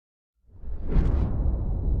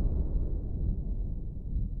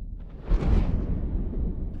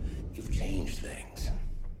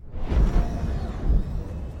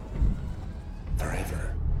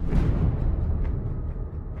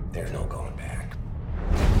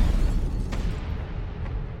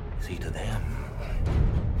See, to them,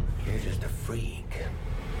 you're just a freak.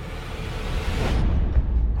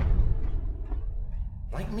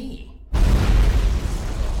 Like me.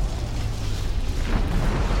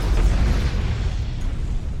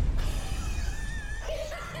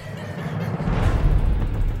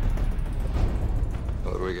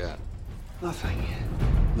 What do we got? Nothing.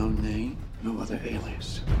 No name, no other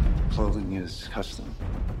alias. Clothing is custom.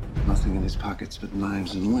 Nothing in his pockets but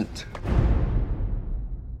knives and lint.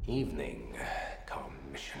 Evening,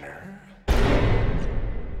 Commissioner.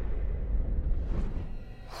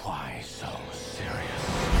 Why so serious?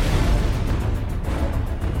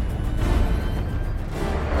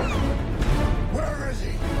 Where is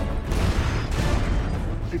he?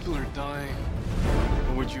 People are dying.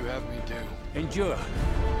 What would you have me do? Endure.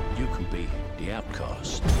 You can be the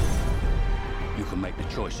outcast. You can make the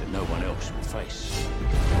choice that no one else will face.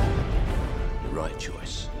 The right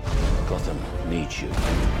choice. Gotham needs you.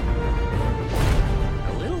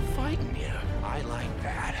 A little fighting here. I like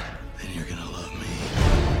that. Then you're gonna love me.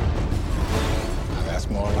 Now that's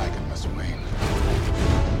more like it, Mr. Wayne.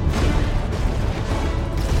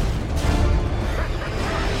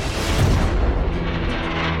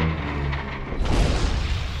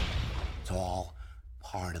 It's all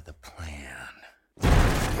part of the plan.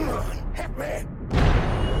 Come on, Hitman.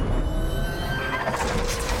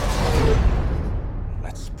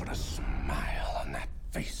 Let's put a smile on that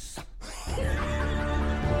face.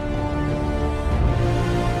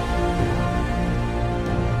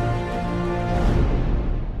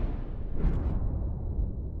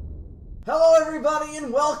 Hello everybody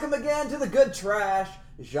and welcome again to the Good Trash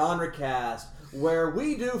Genre Cast, where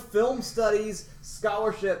we do film studies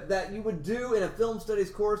scholarship that you would do in a film studies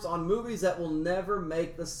course on movies that will never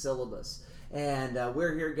make the syllabus. And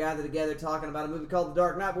we're here gathered together talking about a movie called The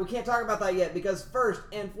Dark Knight, but we can't talk about that yet because first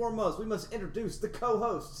and foremost we must introduce the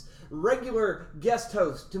co-hosts. Regular guest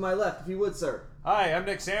host to my left, if you would, sir. Hi, I'm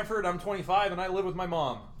Nick Sanford. I'm 25 and I live with my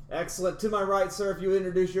mom. Excellent. To my right, sir, if you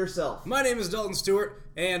introduce yourself. My name is Dalton Stewart,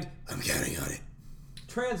 and I'm counting on it.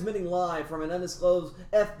 Transmitting live from an undisclosed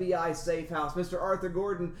FBI safe house, Mr. Arthur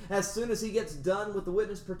Gordon. As soon as he gets done with the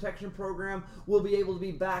witness protection program, will be able to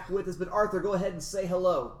be back with us. But Arthur, go ahead and say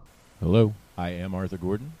hello. Hello, I am Arthur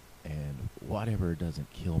Gordon, and whatever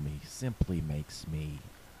doesn't kill me simply makes me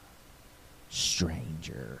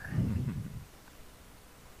stranger.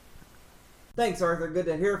 Thanks, Arthur. Good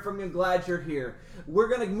to hear from you. Glad you're here. We're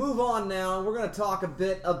going to move on now, and we're going to talk a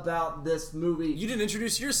bit about this movie. You didn't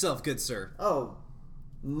introduce yourself, good sir. Oh,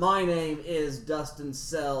 my name is Dustin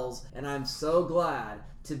Sells, and I'm so glad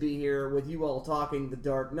to be here with you all talking The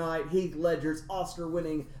Dark Knight, Heath Ledger's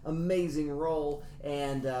Oscar-winning amazing role,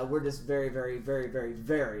 and we're just very, very, very, very,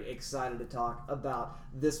 very excited to talk about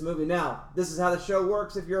this movie. Now, this is how the show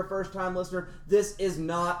works. If you're a first-time listener, this is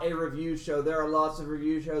not a review show. There are lots of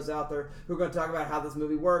review shows out there who are going to talk about how this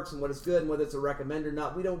movie works and what it's good and whether it's a recommend or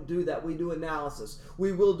not. We don't do that. We do analysis.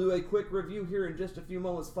 We will do a quick review here in just a few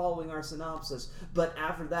moments following our synopsis, but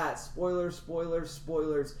after that, spoilers, spoilers,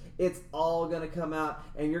 spoilers. It's all going to come out,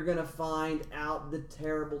 and you're going to find out the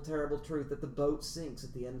terrible, terrible truth that the boat sinks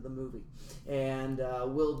at the end of the movie. And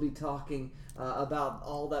we'll be talking about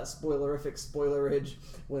all that spoilerific spoilerage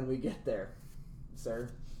when we get there. Sir?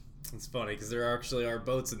 It's funny, because there actually are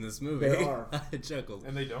boats in this movie. There are. I chuckled.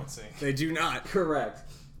 And they don't sing. They do not. Correct.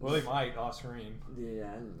 Well, they might off-screen. Yeah,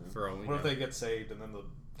 I don't know. For all we What if know. they get saved and then the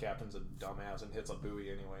captain's a dumbass and hits a buoy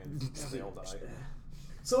anyway and they all die?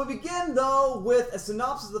 So we begin, though, with a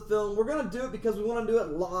synopsis of the film. We're going to do it because we want to do it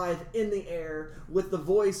live in the air with the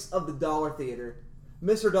voice of the Dollar Theater.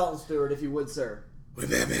 Mr. Dalton Stewart, if you would, sir. When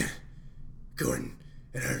Batman, Gordon,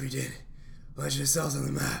 and Harvey did launch themselves on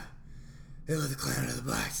the map, they let the clown out of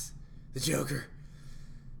the box, the Joker,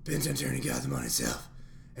 bent on turning Gotham on itself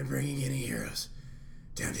and bringing any heroes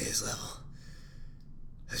down to his level.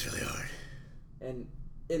 That's really hard. And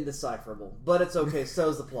indecipherable. But it's okay,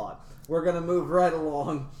 so's the plot. We're going to move right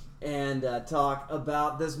along and talk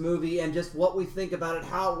about this movie and just what we think about it,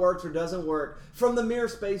 how it works or doesn't work. From the Mir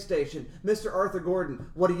Space Station, Mr. Arthur Gordon,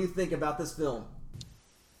 what do you think about this film?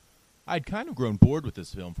 I'd kind of grown bored with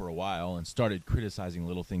this film for a while and started criticizing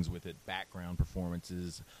little things with it, background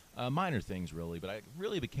performances, minor things really, but I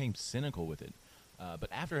really became cynical with it. But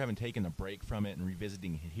after having taken a break from it and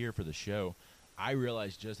revisiting it here for the show, I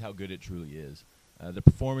realized just how good it truly is. The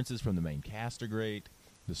performances from the main cast are great.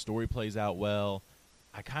 The story plays out well.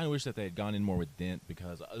 I kind of wish that they had gone in more with Dent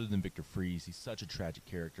because other than Victor Fries, he's such a tragic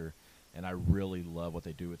character, and I really love what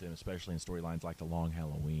they do with him, especially in storylines like The Long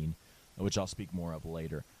Halloween, which I'll speak more of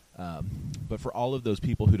later. But for all of those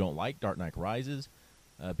people who don't like Dark Knight Rises,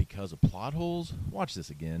 because of plot holes. Watch this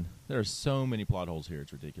again. There are so many plot holes here.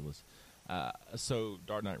 It's ridiculous. So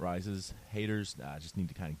Dark Knight Rises, haters, just need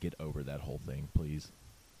to kind of get over that whole thing, please.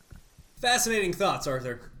 Fascinating thoughts,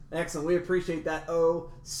 Arthur. Excellent. We appreciate that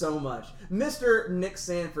so much. Mr. Nick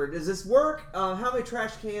Sanford, does this work? How many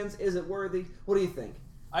trash cans is it worthy? What do you think?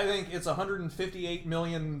 I think it's 158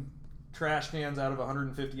 million trash cans out of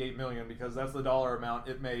 158 million because that's the dollar amount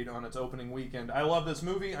it made on its opening weekend. I love this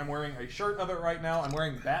movie. I'm wearing a shirt of it right now. I'm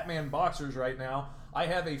wearing Batman boxers right now. I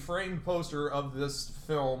have a framed poster of this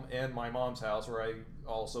film in my mom's house where I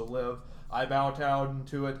also live. I bow down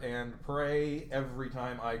to it and pray every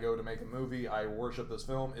time I go to make a movie. I worship this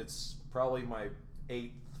film. It's probably my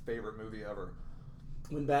 8th favorite movie ever.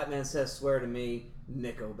 When Batman says swear to me,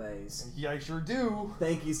 Nick obeys. Yeah, I sure do.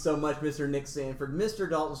 Thank you so much, Mr. Nick Sanford. Mr.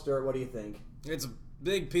 Dalton Stewart, what do you think? It's a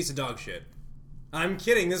big piece of dog shit. I'm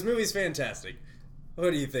kidding. This movie's fantastic.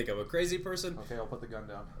 What do you think? I'm a crazy person? Okay, I'll put the gun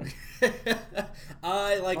down.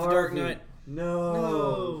 I like The Dark Knight.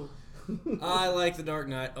 No. I like The Dark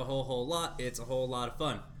Knight a whole lot. It's a whole lot of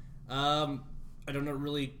fun. I don't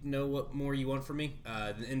really know what more you want from me.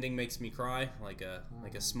 The ending makes me cry like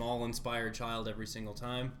a small inspired child every single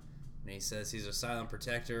time. And he says he's a silent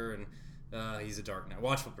protector and he's a Dark Knight,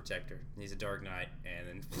 watchful protector. He's a Dark Knight, and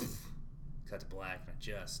then cut to black and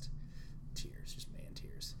just tears, just man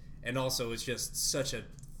tears. And also, it's just such a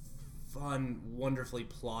fun, wonderfully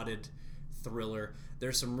plotted thriller.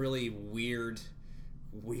 There's some really weird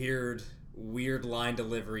line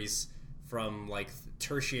deliveries from like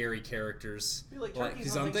tertiary characters. Like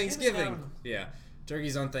Turkey's on Thanksgiving. Yeah,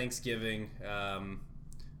 Turkey's on Thanksgiving.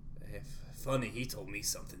 Funny, he told me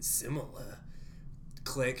something similar.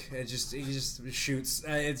 Click. He just shoots.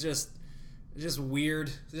 It's just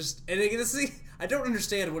weird. I don't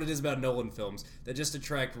understand what it is about Nolan films that just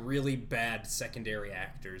attract really bad secondary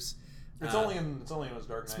actors. It's only in his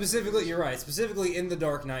Dark Knight. Specifically, movies. you're right. Specifically in the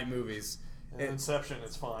Dark Knight movies. In Inception,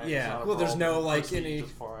 it's fine. Yeah, it's well, there's no problem. like Prestige any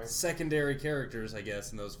is fine. secondary characters, I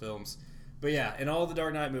guess, in those films. But yeah, in all the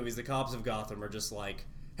Dark Knight movies, the cops of Gotham are just like,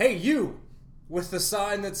 "Hey, you, with the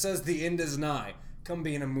sign that says the end is nigh, come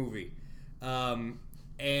be in a movie." And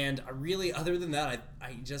I really, other than that,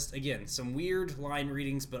 I just, again, some weird line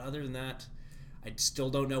readings, but other than that, I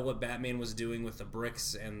still don't know what Batman was doing with the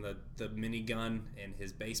bricks and the minigun in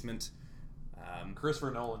his basement.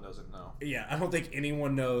 Christopher Nolan doesn't know. Yeah, I don't think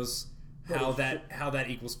anyone knows how that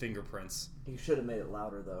equals fingerprints. You should have made it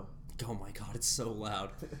louder, though. Oh my god, it's so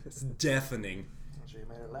loud. It's deafening. I'm sure you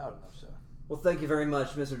made it loud enough, so. Well, thank you very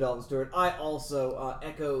much, Mr. Dalton Stewart. I also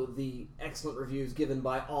echo the excellent reviews given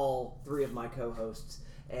by all 3 of my co-hosts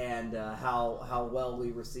and how well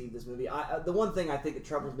we received this movie. The one thing I think that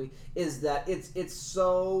troubles me is that it's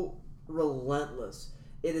so relentless.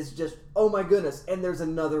 It is just, oh my goodness, and there's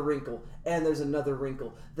another wrinkle, and there's another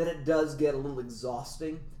wrinkle, that it does get a little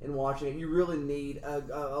exhausting in watching it. You really need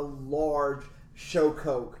a large show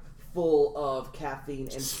Coke full of caffeine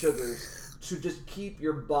and sugars to just keep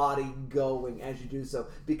your body going as you do so.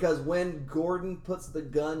 Because when Gordon puts the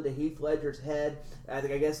gun to Heath Ledger's head, I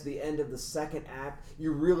guess the end of the second act,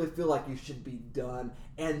 you really feel like you should be done,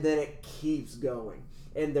 and then it keeps going.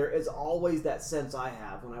 And there is always that sense I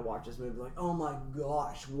have when I watch this movie, like, oh my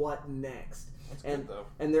gosh, what next? That's good, though.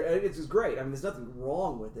 And it's just great. I mean, there's nothing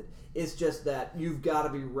wrong with it. It's just that you've got to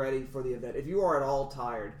be ready for the event. If you are at all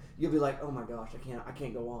tired, you'll be like, oh my gosh, I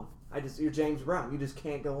can't go on. You're James Brown. You just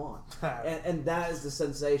can't go on. and that is the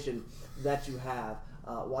sensation that you have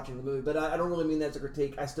watching the movie. But I don't really mean that as a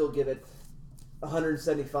critique. I still give it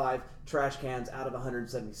 175 trash cans out of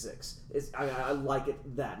 176. I like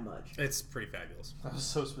it that much. It's pretty fabulous. That was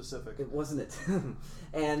so specific. It wasn't it.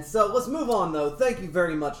 And so let's move on, though. Thank you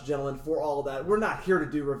very much, gentlemen, for all of that. We're not here to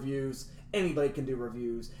do reviews. Anybody can do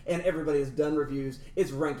reviews, and everybody has done reviews.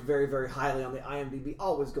 It's ranked very, very highly on the IMDb,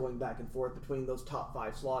 always going back and forth between those top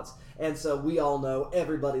 5 slots. And so we all know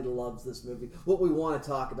everybody loves this movie. What we want to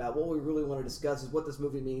talk about, what we really want to discuss is what this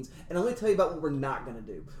movie means. And let me tell you about what we're not going to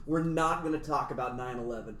do. We're not going to talk about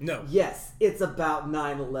 9/11. No. Yes, it's about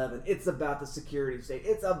 9/11. It's about the security state.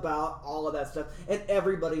 It's about all of that stuff. And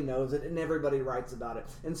everybody knows it, and everybody writes about it.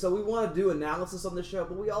 And so we want to do analysis on the show,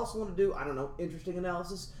 but we also want to do, interesting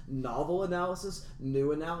analysis, novel analysis,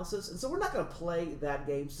 new analysis. And so we're not going to play that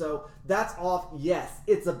game. So that's off. Yes,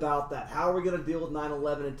 it's about that. How are we going to deal with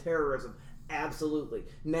 9/11 and terrorism? Absolutely.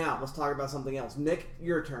 Now, let's talk about something else. Nick,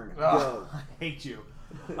 your turn. Go. I hate you.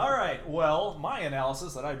 All right, well, my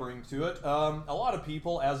analysis that I bring to it, a lot of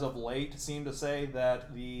people as of late seem to say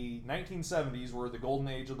that the 1970s were the golden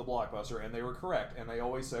age of the blockbuster, and they were correct. And they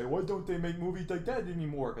always say, why don't they make movies like that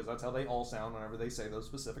anymore? Because that's how they all sound whenever they say those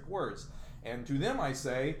specific words. And to them I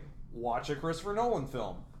say, watch a Christopher Nolan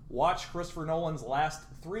film. Watch Christopher Nolan's last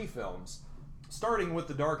 3 films, starting with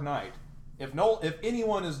The Dark Knight. If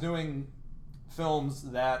anyone is doing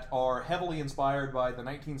films that are heavily inspired by the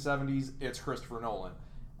 1970s, it's Christopher Nolan.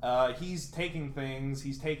 He's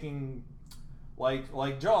taking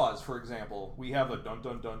like Jaws, for example. We have a dun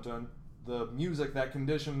dun dun dun, the music that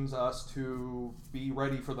conditions us to be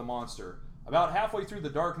ready for the monster. About halfway through The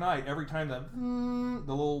Dark Knight, every time the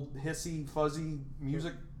little hissy, fuzzy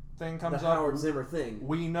music thing comes up, the Howard Zimmer thing,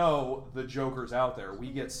 we know the Joker's out there.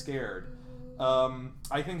 We get scared.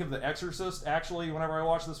 I think of The Exorcist, actually, whenever I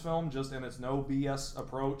watch this film, just in its no BS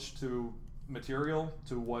approach to material,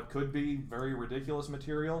 to what could be very ridiculous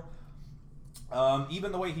material.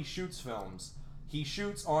 Even the way he shoots films. He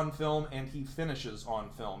shoots on film and he finishes on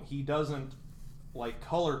film. He doesn't, like,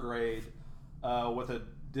 color grade with a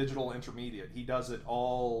digital intermediate. He does it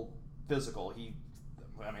all physical. He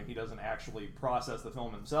doesn't actually process the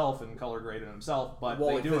film himself and color grade it himself, but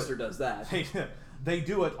Wally Pfister does that. They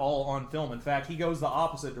do it all on film. In fact, he goes the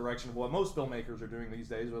opposite direction of what most filmmakers are doing these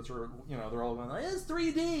days, which are, they're all going like, it's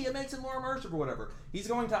 3D, it makes it more immersive or whatever. He's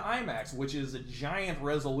going to IMAX, which is a giant,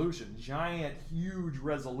 huge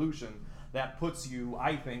resolution that puts you,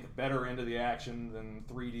 I think, better into the action than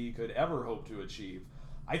 3D could ever hope to achieve.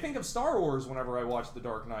 I think of Star Wars whenever I watch The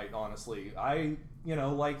Dark Knight, honestly. I,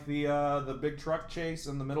 like the big truck chase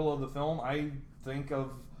in the middle of the film, I think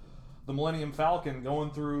of the Millennium Falcon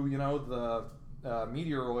going through, the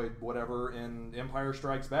meteoroid, whatever, in Empire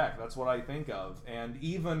Strikes Back. That's what I think of. And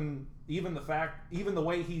even the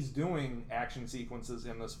way he's doing action sequences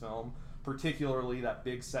in this film, particularly that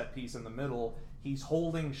big set piece in the middle, he's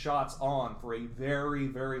holding shots on for a very,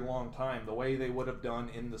 very long time, the way they would have done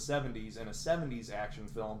in the 70s, in a 70s action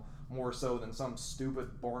film, more so than some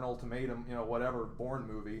stupid Bourne Ultimatum, whatever, Bourne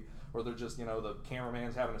movie, where they're just, the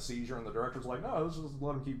cameraman's having a seizure and the director's like, no, let's just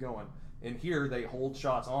let him keep going. And here, they hold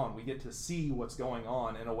shots on. We get to see what's going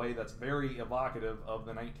on in a way that's very evocative of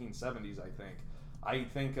the 1970s, I think. I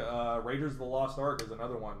think Raiders of the Lost Ark is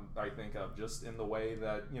another one I think of, just in the way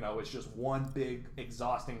that, it's just one big,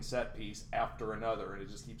 exhausting set piece after another, and it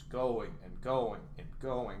just keeps going and going and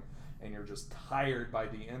going, and you're just tired by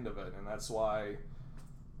the end of it, and that's why,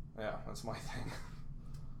 that's my thing.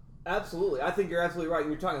 Absolutely. I think you're absolutely right.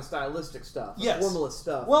 You're talking stylistic stuff. Yes. Formalist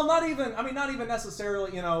stuff. Well, not even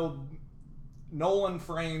necessarily, Nolan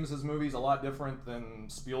frames his movies a lot different than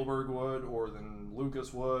Spielberg would, or than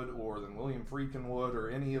Lucas would, or than William Friedkin would, or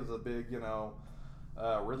any of the big,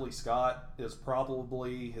 Ridley Scott is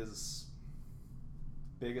probably his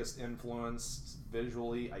biggest influence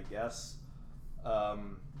visually, I guess.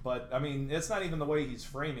 But, it's not even the way he's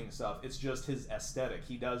framing stuff. It's just his aesthetic.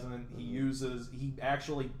 He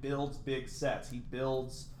actually builds big sets. He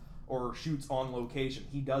builds or shoots on location.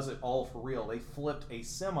 He does it all for real. They flipped a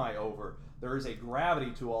semi over. There is a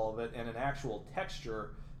gravity to all of it and an actual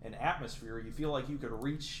texture and atmosphere. You feel like you could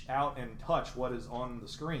reach out and touch what is on the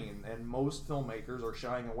screen, and most filmmakers are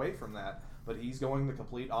shying away from that. But he's going the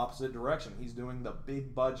complete opposite direction. He's doing the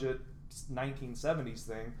big budget 1970s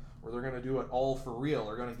thing where they're going to do it all for real.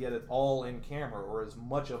 They're going to get it all in camera, or as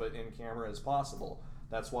much of it in camera as possible.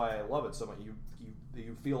 That's why I love it so much.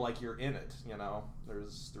 You feel like you're in it,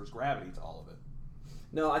 There's gravity to all of it.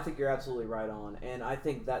 No, I think you're absolutely right on. And I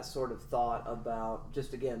think that sort of thought about,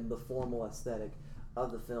 just again, the formal aesthetic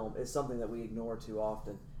of the film is something that we ignore too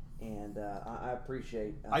often. And I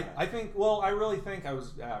appreciate... I really think I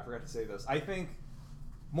forgot to say this. I think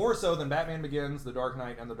more so than Batman Begins, The Dark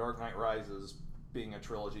Knight, and The Dark Knight Rises being a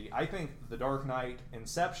trilogy, I think The Dark Knight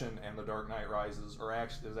Inception and The Dark Knight Rises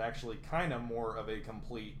is actually kind of more of a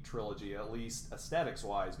complete trilogy, at least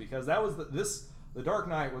aesthetics-wise, because that was The Dark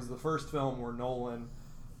Knight was the first film where Nolan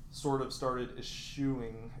sort of started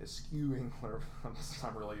eschewing, whatever.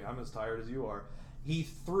 I'm as tired as you are. He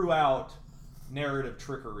threw out narrative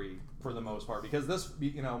trickery for the most part, because this,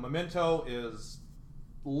 Memento is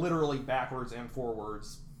literally backwards and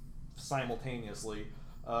forwards simultaneously.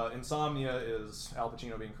 Insomnia is Al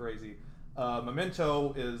Pacino being crazy.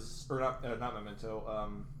 Memento is, or not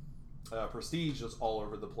Memento. Prestige is all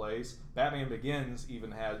over the place. Batman Begins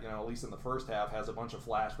even has, at least in the first half, has a bunch of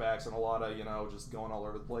flashbacks and a lot of, just going all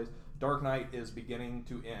over the place. Dark Knight is beginning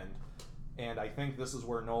to end. And I think this is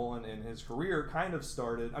where Nolan in his career kind of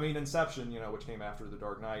started. Inception, which came after The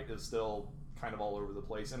Dark Knight, is still kind of all over the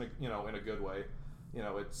place in a good way.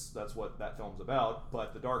 That's what that film's about.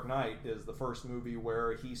 But The Dark Knight is the first movie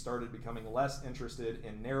where he started becoming less interested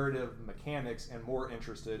in narrative mechanics and more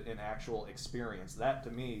interested in actual experience. That,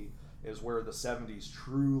 to me, is where the 70s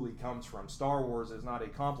truly comes from. Star Wars is not a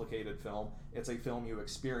complicated film. It's a film you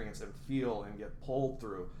experience and feel and get pulled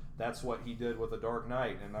through. that's what he did with The Dark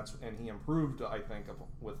Knight, and he improved, I think,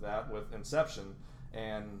 with Inception,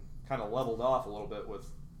 and kind of leveled off a little bit with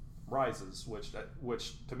Rises,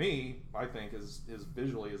 which to me, I think is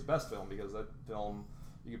visually his best film, because that film,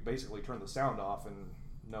 you basically turn the sound off and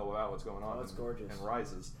know about what's going on. It's gorgeous. And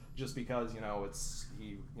Rises, just because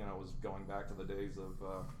he was going back to the days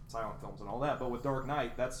of silent films and all that. But with Dark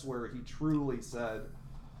Knight, that's where he truly said,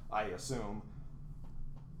 I assume,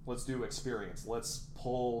 let's do experience. Let's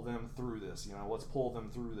pull them through this. Let's pull them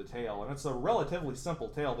through the tale. And it's a relatively simple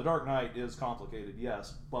tale. The Dark Knight is complicated,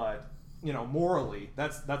 yes, but morally,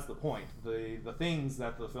 that's the point. The things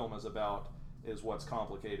that the film is about is what's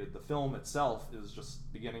complicated. The film itself is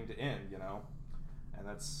just beginning to end, and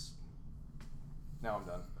that's. Now I'm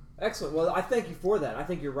done. Excellent. Well, I thank you for that. I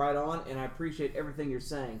think you're right on, and I appreciate everything you're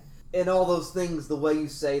saying. And all those things, the way you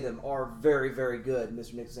say them, are very, very good,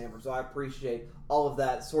 Mr. Nick Sanford. So I appreciate all of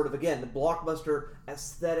that sort of, again, the blockbuster,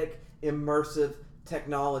 aesthetic, immersive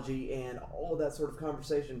technology, and all of that sort of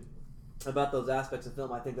conversation about those aspects of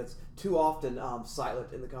film. I think that's too often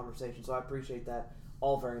silent in the conversation. So I appreciate that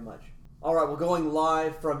all very much. All right, well, going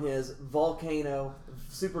live from his volcano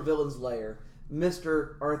supervillain's lair,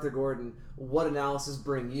 Mr. Arthur Gordon, what analysis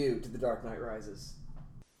bring you to The Dark Knight Rises?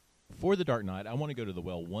 For The Dark Knight, I want to go to the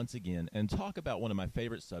well once again and talk about one of my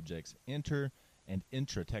favorite subjects, inter- and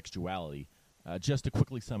intratextuality. Just to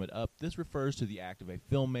quickly sum it up, this refers to the act of a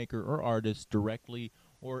filmmaker or artist directly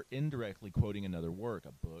or indirectly quoting another work,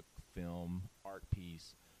 a book, film, art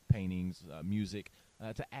piece, paintings, music,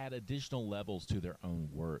 to add additional levels to their own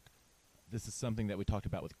work. This is something that we talked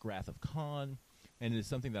about with Wrath of Khan, and it is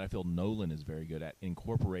something that I feel Nolan is very good at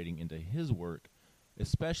incorporating into his work,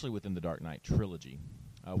 especially within the Dark Knight trilogy.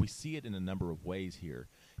 We see it in a number of ways here.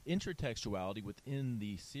 Intratextuality within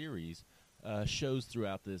the series shows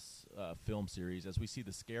throughout this film series, as we see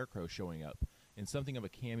the Scarecrow showing up in something of a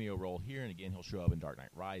cameo role here, and again he'll show up in Dark Knight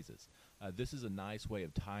Rises. This is a nice way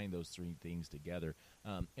of tying those three things together.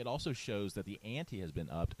 It also shows that the ante has been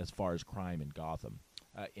upped as far as crime in Gotham.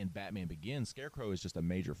 In Batman Begins, Scarecrow is just a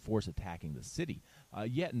major force attacking the city.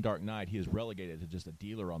 Yet in Dark Knight, he is relegated to just a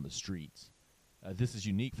dealer on the streets. This is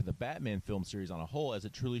unique for the Batman film series on a whole, as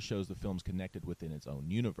it truly shows the films connected within its own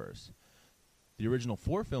universe. The original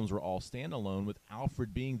 4 films were all standalone, with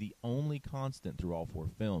Alfred being the only constant through all 4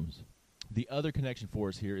 films. The other connection for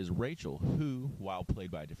us here is Rachel, who, while played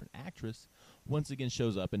by a different actress, once again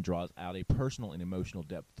shows up and draws out a personal and emotional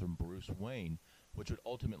depth from Bruce Wayne, which would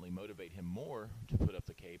ultimately motivate him more to put up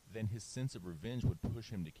the cape than his sense of revenge would push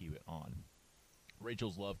him to keep it on.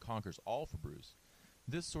 Rachel's love conquers all for Bruce.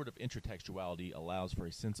 This sort of intertextuality allows for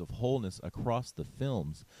a sense of wholeness across the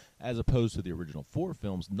films. As opposed to the original 4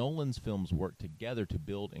 films, Nolan's films work together to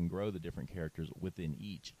build and grow the different characters within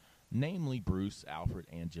each, namely Bruce, Alfred,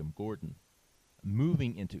 and Jim Gordon.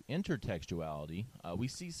 Moving into intertextuality, we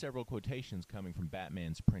see several quotations coming from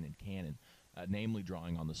Batman's printed canon, namely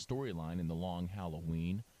drawing on the storyline in The Long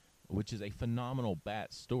Halloween, which is a phenomenal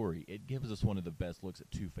Bat story. It gives us one of the best looks at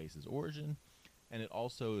Two-Face's origin, and it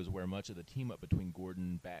also is where much of the team-up between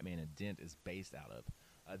Gordon, Batman, and Dent is based out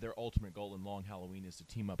of. Their ultimate goal in Long Halloween is to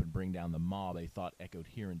team up and bring down the mob they thought echoed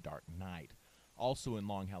here in Dark Knight. Also in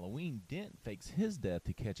Long Halloween, Dent fakes his death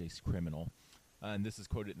to catch a criminal, and this is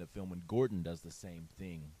quoted in the film when Gordon does the same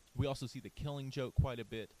thing. We also see the Killing Joke quite a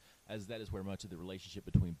bit, as that is where much of the relationship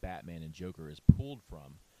between Batman and Joker is pulled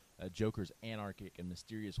from. Joker's anarchic and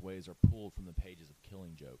mysterious ways are pulled from the pages of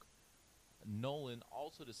Killing Joke. Nolan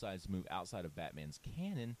also decides to move outside of Batman's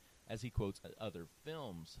canon as he quotes other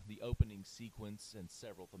films. The opening sequence and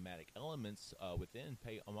several thematic elements within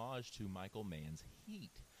pay homage to Michael Mann's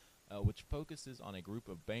Heat, which focuses on a group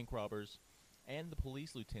of bank robbers and the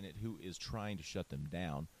police lieutenant who is trying to shut them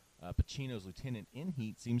down. Pacino's lieutenant in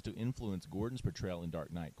Heat seems to influence Gordon's portrayal in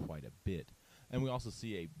Dark Knight quite a bit. And we also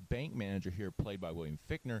see a bank manager here played by William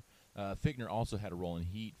Fichtner. Fichtner also had a role in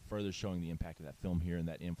Heat, further showing the impact of that film here and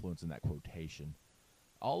that influence in that quotation.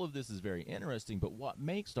 All of this is very interesting, but what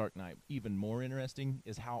makes Dark Knight even more interesting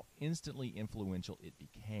is how instantly influential it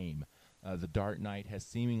became. The Dark Knight has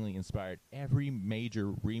seemingly inspired every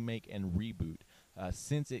major remake and reboot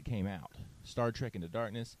since it came out. Star Trek Into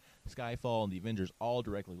Darkness, Skyfall, and the Avengers all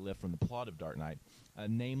directly lift from the plot of Dark Knight,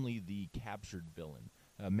 namely the captured villain.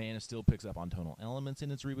 Man of Steel picks up on tonal elements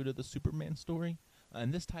in its reboot of the Superman story,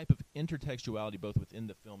 and this type of intertextuality both within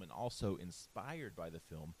the film and also inspired by the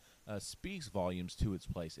film speaks volumes to its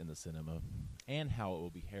place in the cinema and how it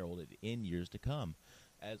will be heralded in years to come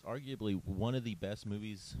as arguably one of the best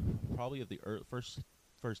movies probably of the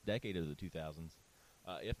first decade of the 2000s,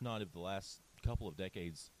 if not of the last couple of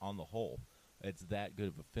decades on the whole. It's that good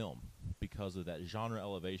of a film because of that genre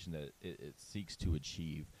elevation that it seeks to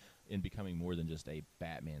achieve. in becoming more than just a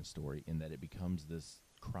Batman story, in that it becomes this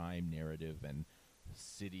crime narrative and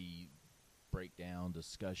city breakdown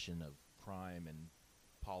discussion of crime and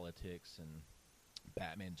politics, and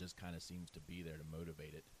Batman just kind of seems to be there to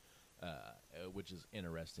motivate it, which is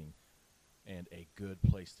interesting and a good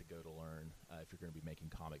place to go to learn if you're going to be making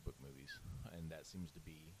comic book movies. And that seems to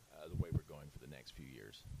be the way we're going for the next few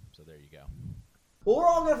years. So there you go. Well, we're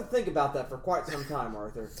all going to have to think about that for quite some time,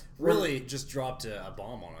 Arthur. Really just dropped a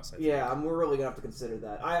bomb on us, I think. Yeah, we're really going to have to consider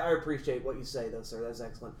that. I appreciate what you say, though, sir. That's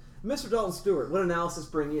excellent. Mr. Dalton Stewart, what analysis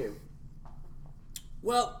bring you?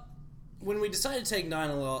 Well, when we decided to take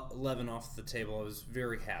 9/11 off the table, I was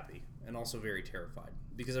very happy and also very terrified,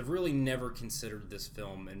 because I've really never considered this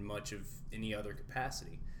film in much of any other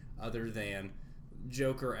capacity other than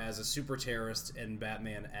Joker as a super terrorist and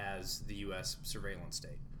Batman as the U.S. surveillance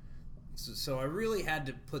state. So I really had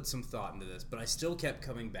to put some thought into this, but I still kept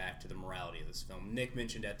coming back to the morality of this film. Nick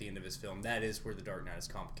mentioned at the end of his film, that is where The Dark Knight is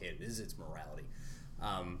complicated, is its morality.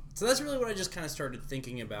 So that's really what I just kind of started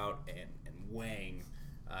thinking about and weighing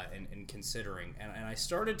and considering. And I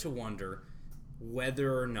started to wonder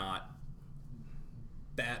whether or not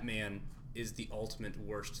Batman is the ultimate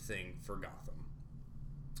worst thing for Gotham.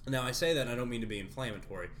 Now, I say that, and I don't mean to be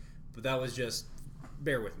inflammatory, but that was just,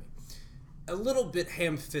 bear with me, a little bit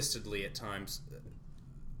ham-fistedly at times.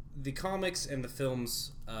 The comics and the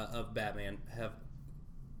films of Batman have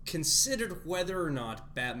considered whether or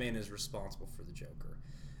not Batman is responsible for the Joker.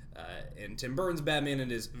 In Tim Burton's Batman,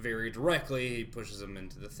 it is very directly. He pushes him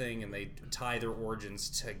into the thing, and they tie their origins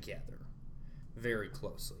together very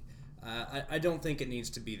closely. I don't think it needs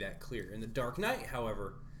to be that clear. In The Dark Knight,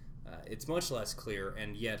 however, it's much less clear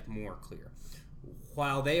and yet more clear.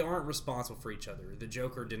 While they aren't responsible for each other, the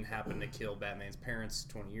Joker didn't happen to kill Batman's parents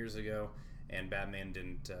 20 years ago, and Batman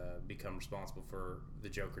didn't become responsible for the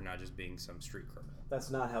Joker not just being some street criminal. That's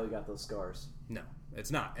not how he got those scars. No, it's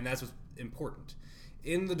not, and that's what's important.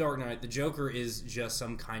 In The Dark Knight, the Joker is just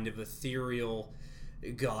some kind of ethereal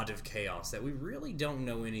god of chaos that we really don't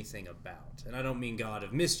know anything about. And I don't mean god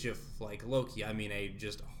of mischief like Loki. I mean a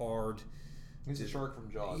just hard... He's a shark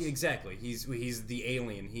from Jaws. Exactly. He's the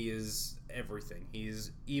alien. He is everything.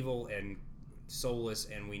 He's evil and soulless,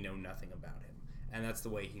 and we know nothing about him. And that's the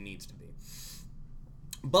way he needs to be.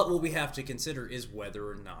 But what we have to consider is whether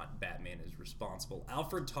or not Batman is responsible.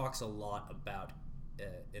 Alfred talks a lot about,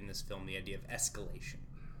 in this film, the idea of escalation.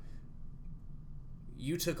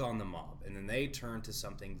 You took on the mob, and then they turned to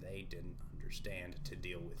something they didn't understand to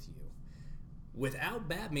deal with you. Without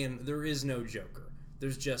Batman, there is no Joker.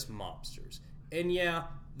 There's just mobsters. And yeah,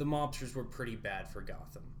 the mobsters were pretty bad for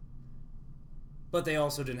Gotham. But they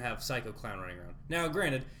also didn't have Psycho Clown running around. Now,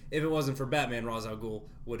 granted, if it wasn't for Batman, Ra's al Ghul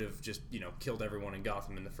would have just, killed everyone in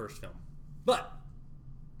Gotham in the first film. But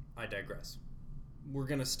I digress. We're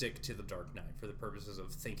going to stick to The Dark Knight for the purposes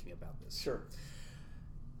of thinking about this. Sure.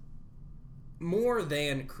 More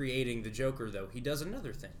than creating the Joker, though, he does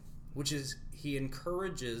another thing, which is he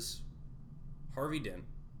encourages Harvey Dent,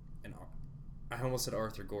 and I almost said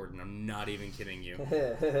Arthur Gordon, I'm not even kidding you,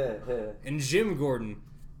 and Jim Gordon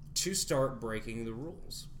to start breaking the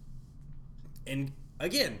rules. And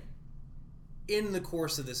again, in the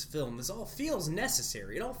course of this film, this all feels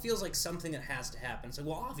necessary. It all feels like something that has to happen. It's like,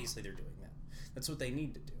 well, obviously they're doing that. That's what they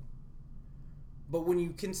need to do. But when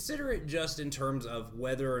you consider it just in terms of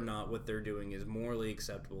whether or not what they're doing is morally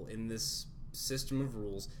acceptable in this system of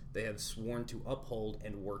rules they have sworn to uphold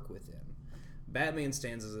and work within, Batman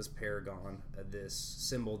stands as this paragon, this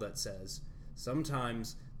symbol that says,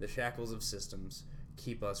 sometimes the shackles of systems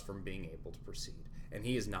keep us from being able to proceed. And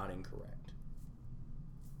he is not incorrect.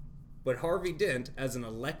 But Harvey Dent, as an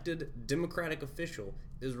elected Democratic official,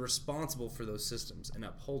 is responsible for those systems and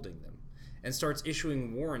upholding them, and starts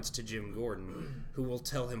issuing warrants to Jim Gordon, who will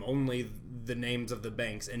tell him only the names of the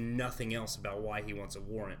banks and nothing else about why he wants a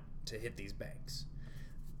warrant to hit these banks.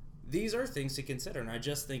 These are things to consider, and I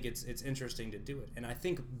just think it's interesting to do it. And I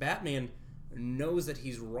think Batman knows that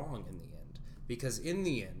he's wrong in the end, because in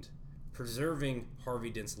the end, preserving Harvey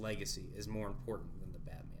Dent's legacy is more important than the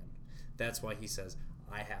Batman. That's why he says,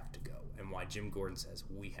 I have to go, and why Jim Gordon says,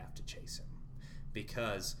 we have to chase him.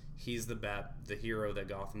 Because he's the hero that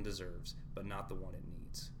Gotham deserves, but not the one it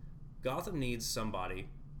needs. Gotham needs somebody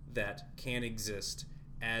that can exist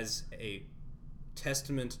as a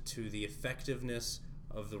testament to the effectiveness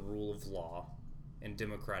of the rule of law and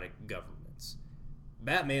democratic governance.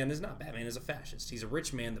 Batman is not. Batman is a fascist. He's a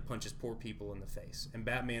rich man that punches poor people in the face. And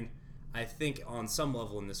Batman, I think, on some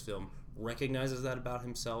level in this film, recognizes that about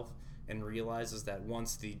himself and realizes that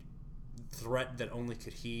once the threat that only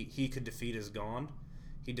he could defeat is gone,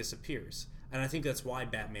 he disappears. And I think that's why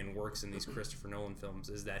Batman works in these Christopher Nolan films,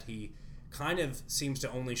 is that he kind of seems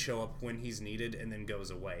to only show up when he's needed and then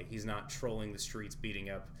goes away. He's not trolling the streets, beating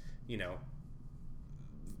up,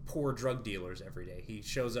 poor drug dealers every day. He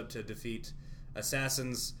shows up to defeat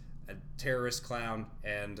assassins, a terrorist clown,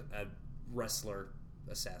 and a wrestler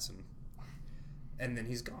assassin. And then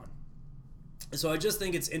he's gone. So I just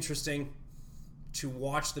think it's interesting to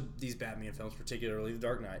watch these Batman films, particularly The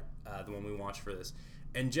Dark Knight, the one we watched for this,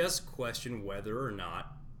 and just question whether or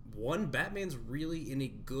not, one, Batman's really any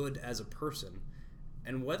good as a person,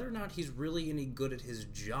 and whether or not he's really any good at his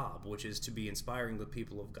job, which is to be inspiring the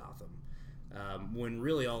people of Gotham. When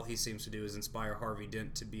really all he seems to do is inspire Harvey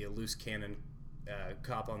Dent to be a loose cannon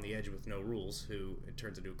cop on the edge with no rules, who it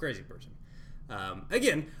turns into a crazy person.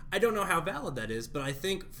 Again, I don't know how valid that is, but I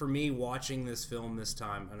think for me, watching this film this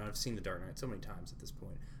time, and I've seen The Dark Knight so many times at this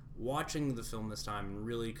point, watching the film this time and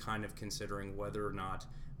really kind of considering whether or not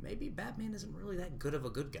maybe Batman isn't really that good of a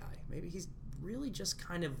good guy. Maybe he's really just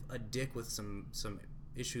kind of a dick with some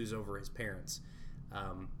issues over his parents,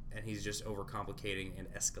 and he's just overcomplicating and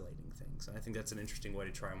escalating things. And I think that's an interesting way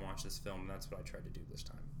to try and watch this film, and that's what I tried to do this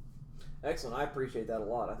time. Excellent. I appreciate that a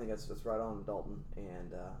lot. I think that's right on, Dalton,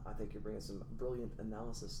 and I think you're bringing some brilliant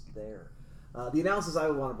analysis there. The analysis I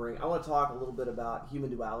would want to bring, I want to talk a little bit about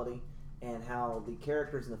human duality and how the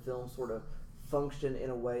characters in the film sort of function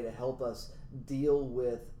in a way to help us deal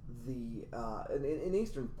with the, in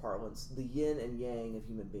Eastern parlance, the yin and yang of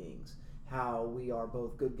human beings. How we are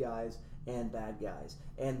both good guys and bad guys.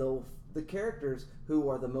 And the characters who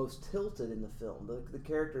are the most tilted in the film, the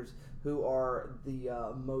characters who are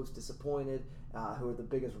the most disappointed, who are the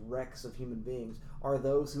biggest wrecks of human beings, are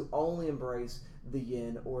those who only embrace the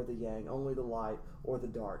yin or the yang, only the light or the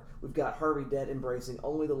dark. We've got Harvey Dent embracing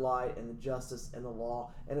only the light and the justice and the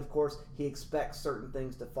law, and of course he expects certain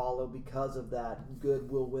things to follow because of that. Good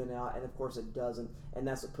will win out, and of course it doesn't, and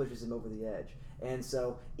that's what pushes him over the edge. And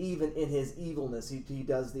so even in his evilness, he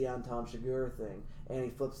does the Anton Chigurh thing, and he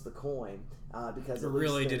flips the coin because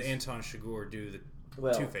really did Anton Chigurh do the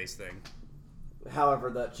Two-Face thing. However,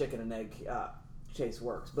 the chicken and egg chase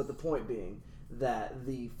works. But the point being that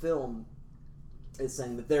the film is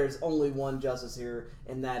saying that there's only one justice here,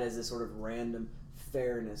 and that is this sort of random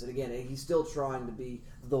fairness. And again, he's still trying to be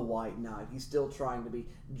the White Knight. He's still trying to be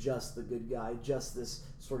just the good guy, just this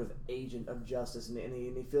sort of agent of justice, and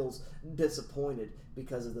he feels disappointed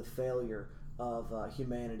because of the failure of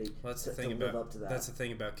humanity to live up to that. That's the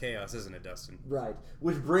thing about chaos, isn't it, Dustin? Right.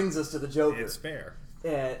 Which brings us to the Joker. It's fair.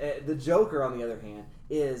 And the Joker, on the other hand,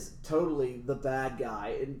 is totally the bad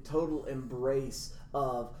guy, in total embrace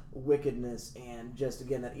of wickedness and just,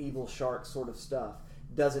 again, that evil shark sort of stuff.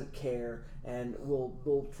 Doesn't care, and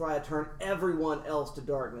will try to turn everyone else to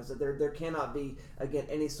darkness. That there cannot be, again,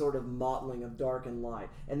 any sort of mottling of dark and light.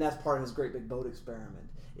 And that's part of his great big boat experiment,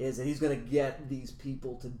 is that he's going to get these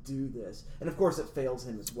people to do this. And of course it fails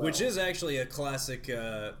him as well. Which is actually a classic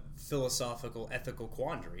philosophical, ethical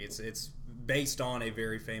quandary. It's based on a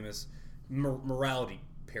very famous morality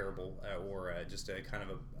parable, or just a kind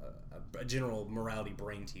of a general morality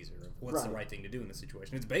brain teaser of what's the right thing to do in this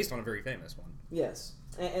situation. It's based on a very famous one. Yes.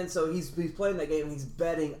 And so he's playing that game, and he's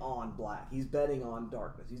betting on black. He's betting on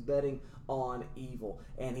darkness. He's betting on evil.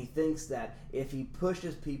 And he thinks that if he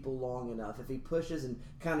pushes people long enough, if he pushes and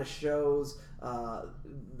kind of shows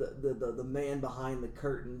the man behind the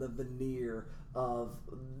curtain, the veneer of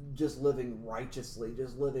just living righteously,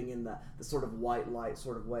 just living in the sort of white light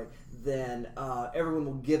sort of way, then everyone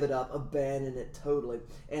will give it up, abandon it totally,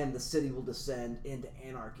 and the city will descend into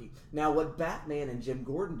anarchy. Now, what Batman and Jim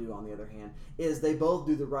Gordon do, on the other hand, is they both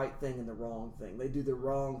do the right thing and the wrong thing. They do the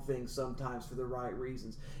wrong thing sometimes for the right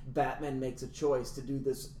reasons. Batman makes a choice to do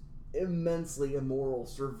this immensely immoral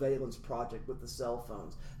surveillance project with the cell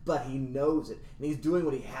phones, but he knows it, and he's doing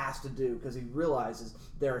what he has to do because he realizes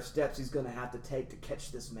there are steps he's going to have to take to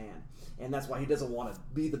catch this man, and that's why he doesn't want to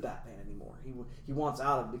be the Batman anymore. He wants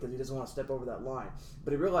out of it because he doesn't want to step over that line,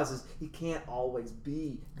 but he realizes he can't always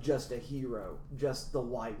be just a hero, just the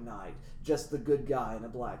White Knight, just the good guy in a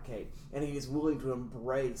black cape, and he is willing to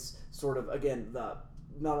embrace sort of, again,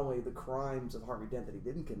 not only the crimes of Harvey Dent that he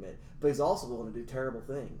didn't commit, but he's also willing to do terrible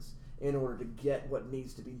things in order to get what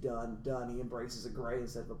needs to be done. He embraces a gray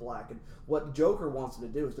instead of a black. And what Joker wants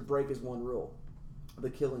him to do is to break his one rule, the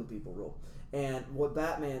killing people rule. And what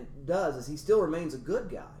Batman does is he still remains a good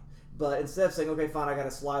guy, but instead of saying, okay, fine, I got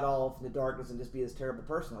to slide off in the darkness and just be this terrible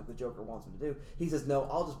person like the Joker wants him to do, he says, no,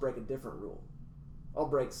 I'll just break a different rule. I'll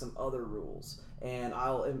break some other rules, and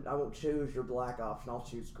I won't choose your black option. I'll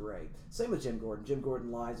choose gray. Same with Jim Gordon. Jim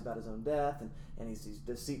Gordon lies about his own death, and he's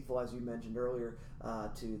deceitful, as you mentioned earlier,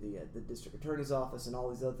 to the district attorney's office and all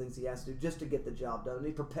these other things he has to do just to get the job done. And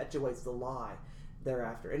he perpetuates the lie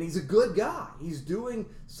thereafter. And he's a good guy. He's doing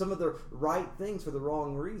some of the right things for the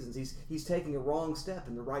wrong reasons. He's taking a wrong step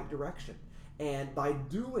in the right direction. And by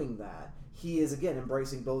doing that, he is, again,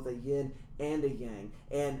 embracing both a yin and a yang.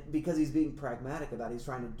 And because he's being pragmatic about it, he's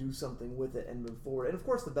trying to do something with it and move forward. And, of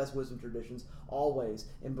course, the best wisdom traditions always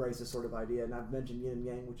embrace this sort of idea. And I've mentioned yin and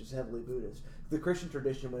yang, which is heavily Buddhist. The Christian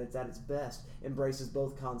tradition, when it's at its best, embraces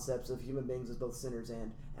both concepts of human beings as both sinners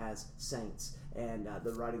and as saints. And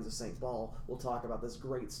the writings of St. Paul will talk about this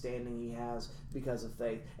great standing he has because of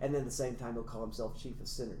faith. And then at the same time, he'll call himself chief of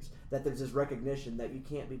sinners. That there's this recognition that you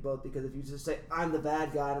can't be both, because if you just say, I'm the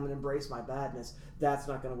bad guy and I'm going to embrace my badness, that's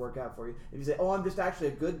not going to work out for you. If you say, oh, I'm just actually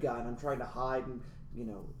a good guy and I'm trying to hide and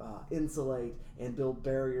insulate and build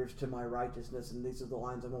barriers to my righteousness, and these are the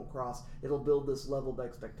lines I won't cross, it'll build this level of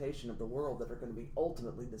expectation of the world that are going to be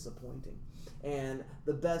ultimately disappointing. And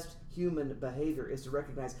the best human behavior is to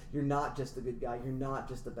recognize you're not just the good guy, you're not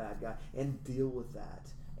just the bad guy, and deal with that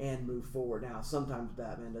and move forward. Now, sometimes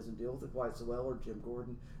Batman doesn't deal with it quite so well, or Jim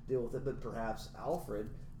Gordon deal with it, but perhaps Alfred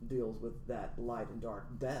deals with that light and dark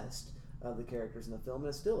best of the characters in the film,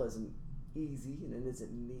 and it still isn't easy and it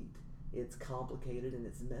isn't neat. It's complicated and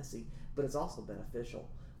it's messy, but it's also beneficial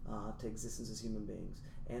to existence as human beings.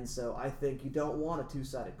 And so I think you don't want a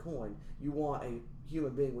two-sided coin. You want a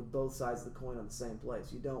human being with both sides of the coin on the same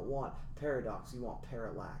place. You don't want paradox. You want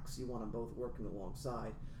parallax. You want them both working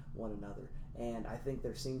alongside one another. And I think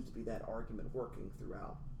there seems to be that argument working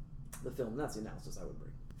throughout the film. And that's the analysis I would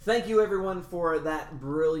bring. Thank you, everyone, for that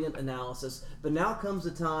brilliant analysis. But now comes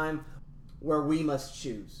the time where we must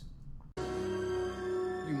choose.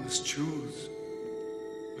 You must choose.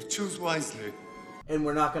 But choose wisely. And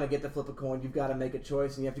we're not going to get to flip a coin. You've got to make a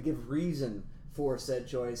choice, and you have to give reason for said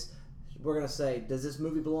choice. We're going to say, does this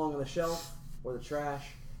movie belong on the shelf or the trash?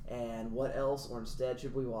 And what else, or instead,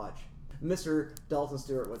 should we watch? Mr. Dalton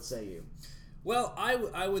Stewart, what say you? Well,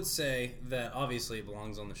 I would say that obviously it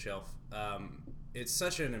belongs on the shelf. It's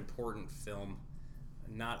such an important film,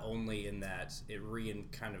 not only in that it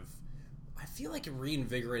I feel like it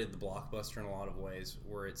reinvigorated the blockbuster in a lot of ways,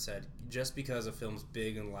 where it said just because a film's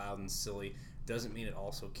big and loud and silly doesn't mean it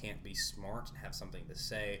also can't be smart and have something to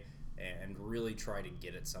say and really try to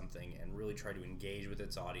get at something and really try to engage with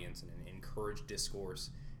its audience and encourage discourse.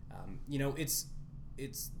 We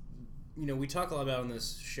talk a lot about on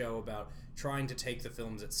this show about trying to take the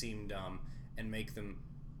films that seem dumb and make them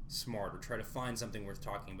smart, or try to find something worth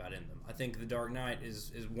talking about in them. I think The Dark Knight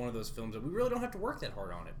is one of those films that we really don't have to work that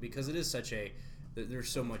hard on it, because it is there's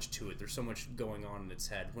so much to it. There's so much going on in its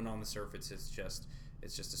head, when on the surface it's just a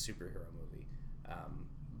superhero movie.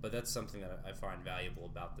 But that's something that I find valuable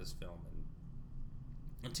about this film.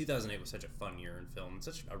 And 2008 was such a fun year in film, and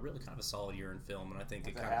such a really kind of a solid year in film, and I think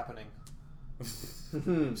happening.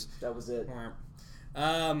 That was it.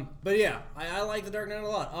 But yeah, I like The Dark Knight a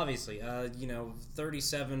lot, obviously.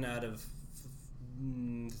 37 out of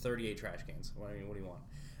 38 trash cans. What do you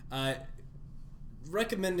want?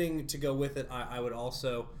 Recommending to go with it, I would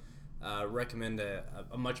also recommend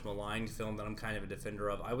a much maligned film that I'm kind of a defender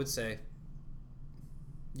of. I would say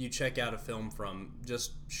you check out a film from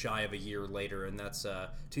just shy of a year later, and that's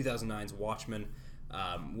 2009's Watchmen,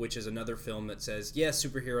 which is another film that says, yes,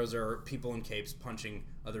 superheroes are people in capes punching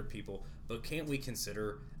other people, but can't we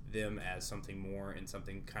consider them as something more and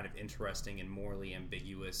something kind of interesting and morally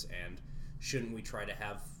ambiguous, and shouldn't we try to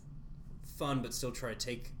have fun but still try to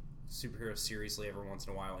take superheroes seriously every once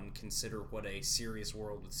in a while and consider what a serious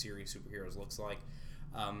world with serious superheroes looks like?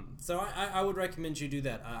 So I would recommend you do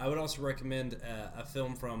that. I would also recommend a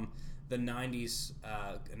film from the 90s,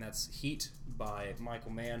 and that's Heat by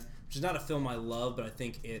Michael Mann, which is not a film I love, but I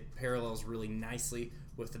think it parallels really nicely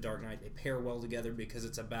with The Dark Knight. They pair well together because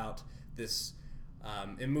it's about this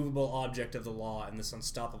immovable object of the law and this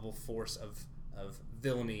unstoppable force of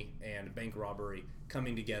villainy and bank robbery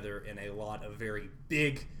coming together in a lot of very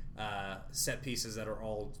big set pieces that are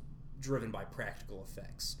all driven by practical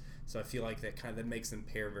effects. So I feel like that makes them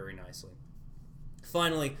pair very nicely.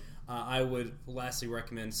 Finally, I would lastly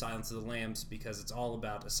recommend Silence of the Lambs, because it's all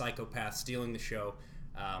about a psychopath stealing the show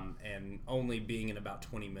and only being in about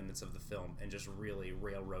 20 minutes of the film and just really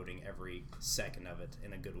railroading every second of it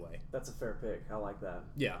in a good way. That's a fair pick. I like that.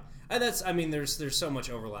 Yeah. And there's so much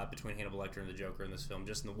overlap between Hannibal Lecter and the Joker in this film,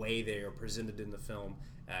 just in the way they are presented in the film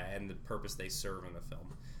and the purpose they serve in the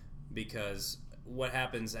film. Because what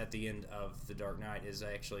happens at the end of The Dark Knight is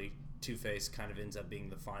actually Two-Face kind of ends up being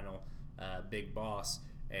the final big boss.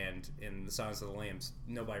 And in The Silence of the Lambs,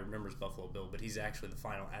 nobody remembers Buffalo Bill, but he's actually the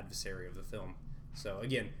final adversary of the film. So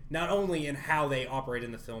again, not only in how they operate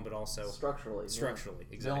in the film, but also structurally.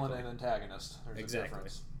 Exactly. Villain and antagonist. There's a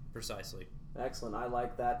difference. Precisely. Excellent. I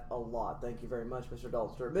like that a lot. Thank you very much, Mr.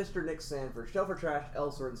 Dalster. Mr. Nick Sanford, shelf or trash,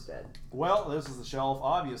 else or instead? Well, this is the shelf.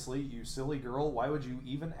 Obviously, you silly girl. Why would you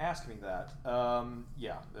even ask me that?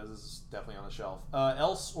 Yeah, this is definitely on the shelf.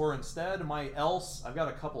 Else or instead? My else, I've got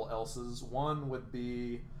a couple else's. One would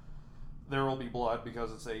be There Will Be Blood,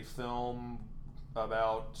 because it's a film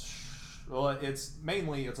about... Well, it's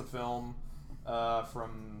a film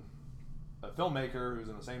from a filmmaker who's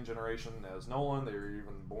in the same generation as Nolan. They were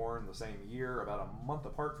even born the same year, about a month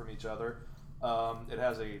apart from each other. It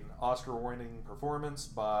has an Oscar-winning performance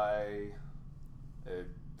by a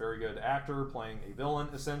very good actor playing a villain,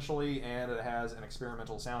 essentially, and it has an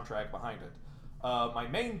experimental soundtrack behind it. My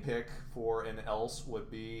main pick for an else would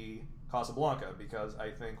be Casablanca, because I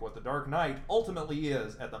think what The Dark Knight ultimately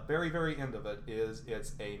is, at the very, very end of it, is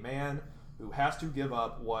it's a man who has to give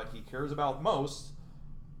up what he cares about most.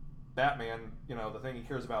 Batman, the thing he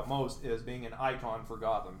cares about most is being an icon for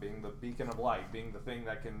Gotham, being the beacon of light, being the thing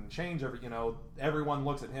that can change everyone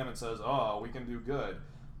looks at him and says, oh, we can do good.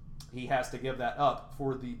 He has to give that up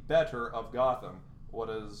for the better of Gotham. What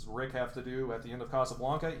does Rick have to do at the end of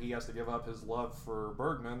Casablanca? He has to give up his love for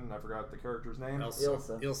Bergman. I forgot the character's name.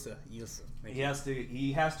 Ilsa. He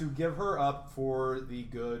has to give her up for the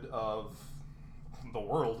good of the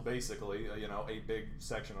world, basically, a big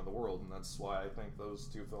section of the world, and that's why I think those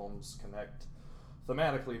two films connect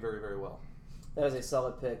thematically very, very well. That is a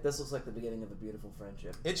solid pick. This looks like the beginning of a beautiful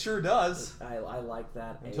friendship. It sure does. I like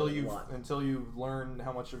that until a lot. Until you learn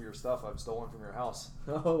how much of your stuff I've stolen from your house.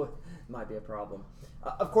 Oh, it might be a problem.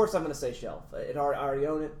 Of course, I'm going to say shelf. I already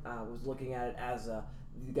own it. I was looking at it as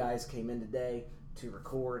you guys came in today to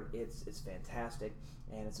record. It's fantastic,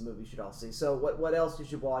 and it's a movie you should all see. So what else you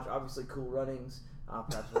should watch? Obviously, Cool Runnings.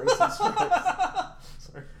 Perhaps Racing Strips.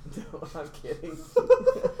 Sorry. No, I'm kidding.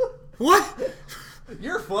 What?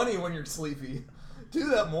 You're funny when you're sleepy. Do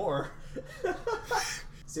that more.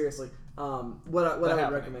 Seriously. What I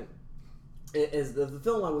would recommend is the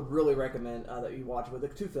film I would really recommend that you watch, with the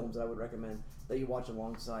two films that I would recommend that you watch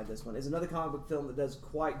alongside this one, is another comic book film that does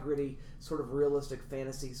quite gritty, sort of realistic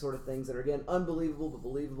fantasy sort of things that are, again, unbelievable but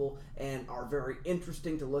believable and are very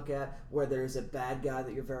interesting to look at, where there's a bad guy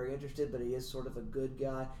that you're very interested, but he is sort of a good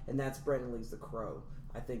guy, and that's Brandon Lee's The Crow.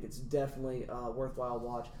 I think it's definitely a worthwhile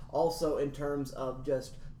watch. Also, in terms of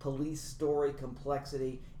just police story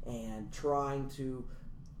complexity and trying to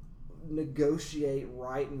negotiate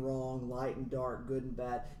right and wrong, light and dark, good and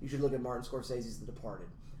bad, you should look at Martin Scorsese's The Departed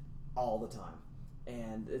all the time.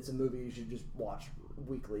 And it's a movie you should just watch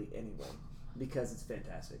weekly anyway, because it's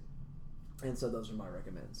fantastic. And so those are my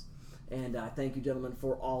recommends. And thank you, gentlemen,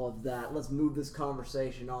 for all of that. Let's move this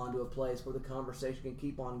conversation on to a place where the conversation can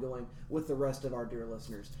keep on going with the rest of our dear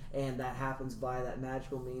listeners. And that happens via that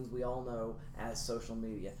magical means we all know as social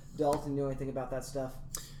media. Dalton, you know anything about that stuff?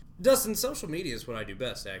 Dustin, social media is what I do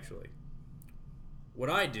best, actually. What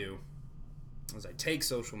I do is I take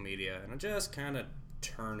social media and I just kind of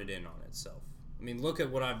turn it in on itself. I mean, look at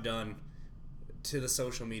what I've done to the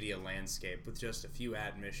social media landscape with just a few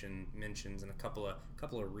mentions and a couple of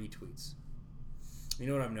retweets. You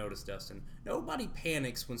know what I've noticed, Dustin? Nobody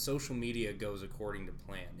panics when social media goes according to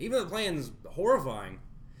plan. Even if the plan's horrifying.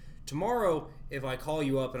 Tomorrow, if I call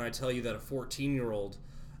you up and I tell you that a 14-year-old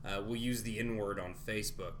will use the N-word on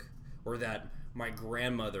Facebook, or that my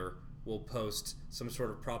grandmother will post some sort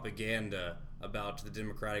of propaganda about the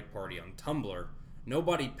Democratic Party on Tumblr,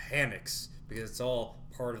 nobody panics because it's all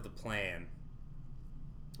part of the plan.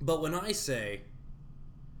 But when I say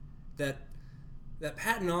that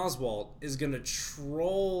Patton Oswalt is going to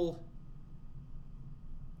troll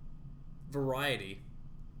Variety,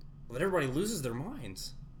 well, then everybody loses their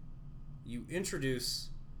minds. You introduce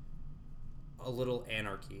a little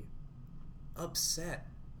anarchy, upset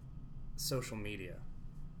social media,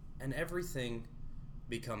 and everything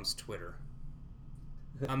becomes Twitter.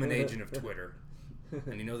 I'm an agent of Twitter.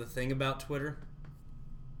 And you know the thing about Twitter?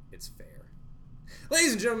 It's fair.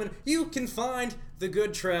 Ladies and gentlemen, you can find the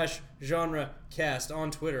Good Trash Genre Cast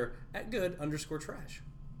on Twitter at good_trash.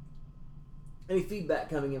 Any feedback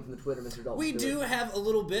coming in from the Twitter, Mr. Dalton? We do have a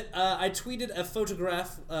little bit. I tweeted a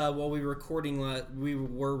photograph while we were recording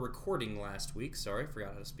last week. Sorry, I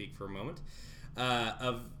forgot how to speak for a moment.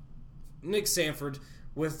 Of Nick Sanford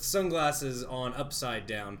with sunglasses on upside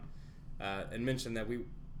down, and mentioned that we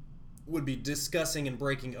would be discussing and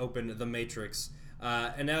breaking open The Matrix.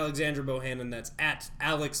 And Alexandra Bohannon, that's at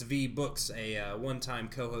Alex V Books, a one-time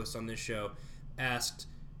co-host on this show, asked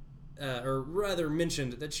or rather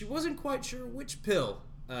mentioned that she wasn't quite sure which pill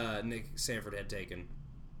Nick Sanford had taken.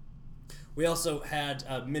 We also had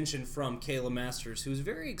a mention from Kayla Masters, who's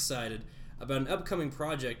very excited about an upcoming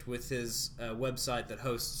project with his website that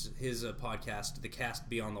hosts his podcast, The Cast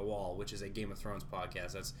Beyond the Wall, which is a Game of Thrones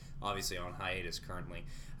podcast. That's obviously on hiatus currently.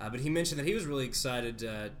 But he mentioned that he was really excited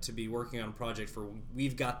to be working on a project for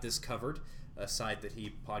We've Got This Covered, a site that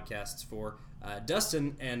he podcasts for.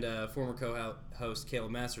 Dustin and former co-host Kayla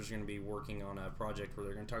Masters are going to be working on a project where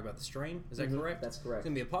they're going to talk about The Strain. Is that correct? That's correct. It's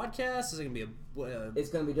going to be a podcast? Is it going to be a... It's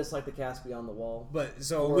going to be just like The Cast Beyond the Wall. But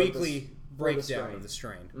so a weekly breakdown of The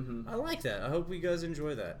Strain. I like that. I hope you guys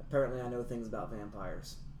enjoy that. Apparently I know things about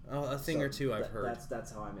vampires. Oh, a thing or two I've heard.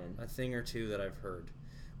 That's how I'm in. A thing or two that I've heard.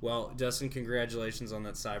 Well, Dustin, congratulations on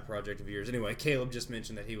that side project of yours. Anyway, Caleb just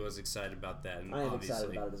mentioned that he was excited about that, and I am obviously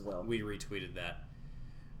excited about it as well. We retweeted that.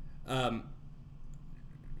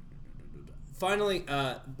 Finally,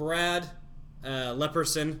 Brad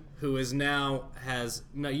Lepperson, who is now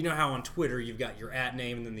you know how on Twitter you've got your @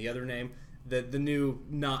 name and then the other name. The new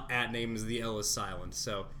not @ name is the L is silent.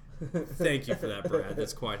 So thank you for that, Brad.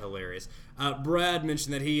 That's quite hilarious. Brad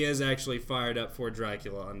mentioned that he is actually fired up for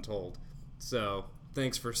Dracula Untold. So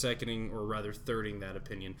thanks for seconding, or rather thirding, that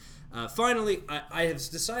opinion. Finally, I have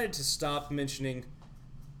decided to stop mentioning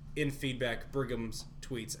in feedback Brigham's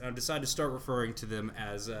tweets, and I've decided to start referring to them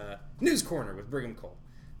as News Corner with Brigham Cole,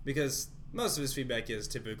 because most of his feedback is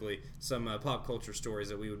typically some pop culture stories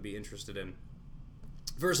that we would be interested in.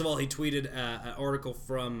 First of all, he tweeted an article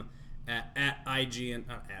from at IGN,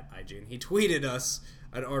 not at IGN. He tweeted us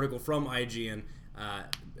an article from IGN,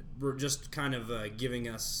 just kind of giving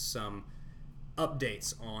us some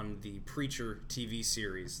updates on the Preacher TV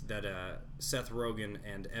series that Seth Rogen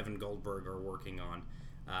and Evan Goldberg are working on.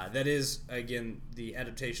 That is, again, the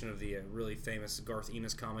adaptation of the really famous Garth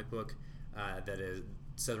Ennis comic book that is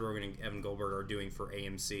Seth Rogen and Evan Goldberg are doing for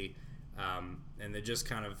AMC. And they just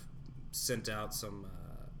kind of sent out some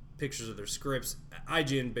pictures of their scripts.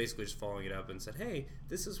 IGN basically just following it up and said, hey,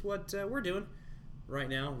 this is what we're doing right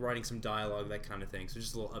now, writing some dialogue, that kind of thing. So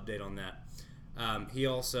just a little update on that. He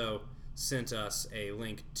also sent us a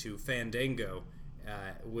link to Fandango,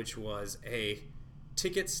 which was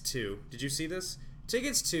tickets to, did you see this?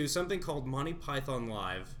 Tickets to something called Monty Python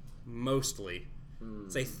Live, mostly.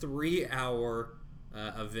 It's a 3-hour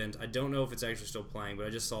event. I don't know if it's actually still playing, but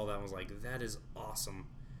I just saw that and was like, that is awesome.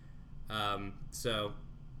 So,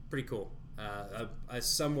 pretty cool. A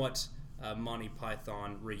somewhat Monty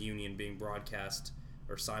Python reunion being broadcast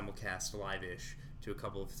or simulcast live-ish to a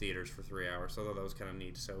couple of theaters for 3 hours. So I thought that was kind of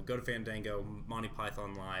neat. So go to Fandango, Monty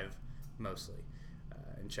Python Live, mostly,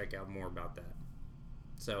 and check out more about that.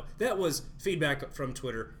 So that was feedback from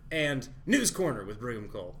Twitter and News Corner with Brigham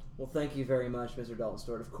Cole. Well, thank you very much, Mr. Dalton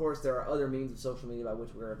Stewart. Of course, there are other means of social media by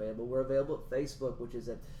which we're available. We're available at Facebook, which is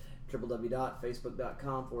at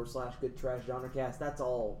www.facebook.com/GoodTrashGenreCast. That's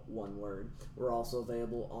all one word. We're also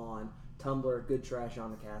available on Tumblr,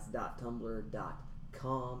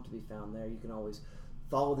 GoodTrashGenreCast.tumblr.com, to be found there. You can always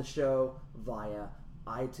follow the show via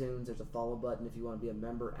iTunes. There's a follow button if you want to be a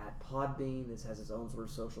member at Podbean. This has its own sort of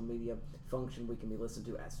social media function. We can be listened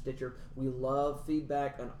to at Stitcher. We love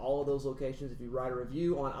feedback on all of those locations. If you write a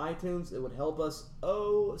review on iTunes, it would help us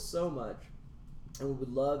so much. And we would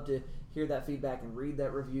love to hear that feedback and read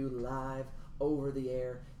that review live over the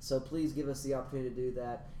air. So please give us the opportunity to do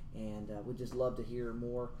that. And we'd just love to hear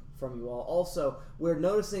more from you all. Also, we're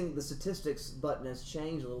noticing the statistics button has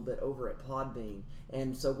changed a little bit over at Podbean.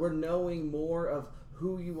 And so we're knowing more of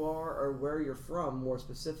who you are or where you're from more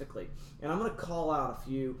specifically. And I'm going to call out a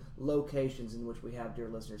few locations in which we have dear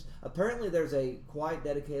listeners. Apparently there's a quite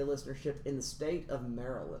dedicated listenership in the state of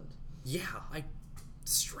Maryland. Yeah,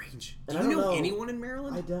 strange. And Do you know anyone in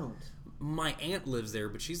Maryland? I don't. My aunt lives there,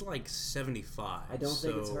 but she's like 75. I don't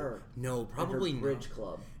think it's her. No, probably not. Bridge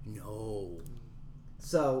Club. No.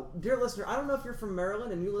 So, dear listener, I don't know if you're from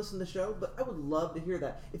Maryland and you listen to the show, but I would love to hear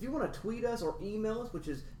that. If you want to tweet us or email us, which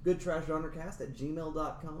is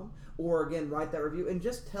goodtrashgenrecast@gmail.com, or again, write that review and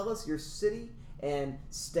just tell us your city and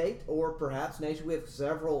state, or perhaps nation. We have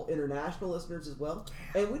several international listeners as well,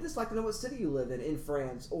 and we'd just like to know what city you live in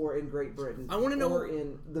France or in Great Britain. I want to know, or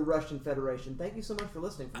in the Russian Federation. Thank you so much for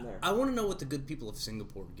listening from there. I want to know what the good people of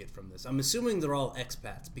Singapore get from this. I'm assuming they're all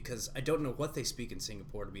expats, because I don't know what they speak in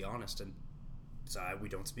Singapore, to be honest, and we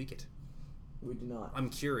don't speak it. We do not. I'm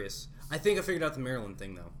curious. I think I figured out the Maryland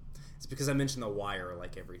thing, though. It's because I mentioned The Wire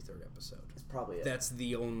like every third episode. It's probably it. That's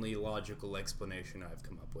the only logical explanation I've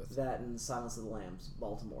come up with. That and Silence of the Lambs,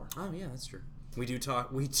 Baltimore. Oh yeah, that's true. We do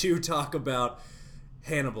talk about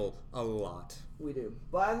Hannibal a lot. We do.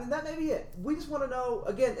 But I mean, that may be it. We just want to know,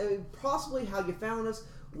 again, possibly how you found us,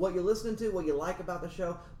 what you're listening to, what you like about the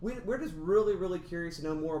show. We're just really, really curious to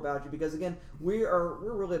know more about you because, again, we're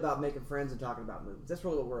really about making friends and talking about movies. That's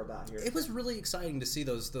really what we're about here. It was really exciting to see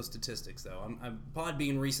those statistics, though.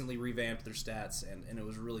 Podbean recently revamped their stats, and it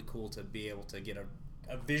was really cool to be able to get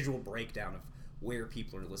a visual breakdown of where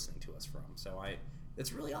people are listening to us from. So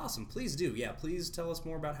it's really awesome. Please do. Yeah, please tell us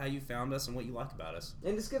more about how you found us and what you like about us.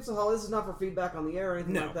 And just give us a holler. This is not for feedback on the air or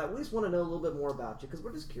anything No. like that. We just want to know a little bit more about you because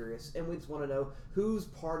we're just curious and we just want to know who's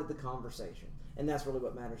part of the conversation. And that's really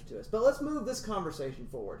what matters to us. But let's move this conversation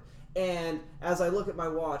forward. And as I look at my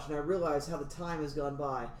watch and I realize how the time has gone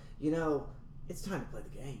by, it's time to play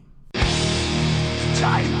the game.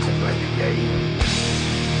 Time to play the game.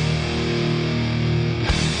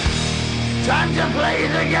 Time to play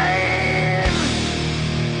the game.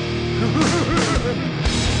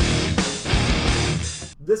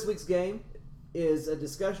 This week's game is a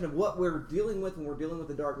discussion of what we're dealing with when we're dealing with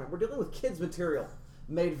The Dark Knight. We're dealing with kids' material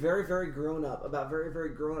made very, very grown up about very, very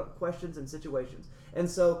grown up questions and situations. And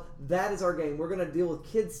so that is our game. We're going to deal with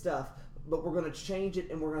kids' stuff, but we're going to change it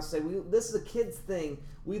and we're going to say, this is a kids' thing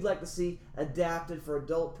we'd like to see adapted for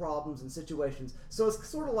adult problems and situations. So it's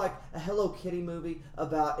sort of like a Hello Kitty movie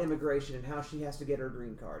about immigration and how she has to get her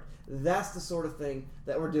green card. That's the sort of thing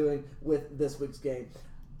that we're doing with this week's game.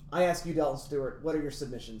 I ask you, Dalton Stewart, what are your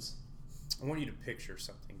submissions? I want you to picture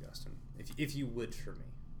something, Dustin, if you would for me.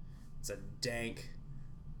 It's a dank,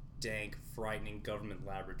 frightening government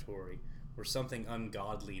laboratory where something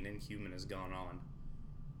ungodly and inhuman has gone on.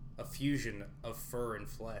 A fusion of fur and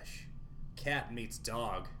flesh. Cat meets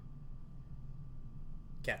dog.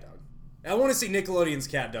 Cat dog. I want to see Nickelodeon's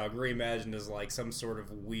Cat Dog reimagined as like some sort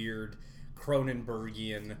of weird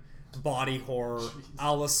Cronenbergian body horror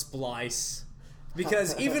a la Splice.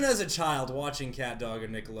 Because even as a child watching Cat Dog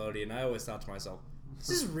and Nickelodeon, I always thought to myself, this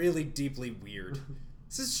is really deeply weird.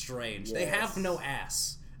 This is strange. Yes. They have no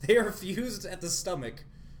ass. They are fused at the stomach.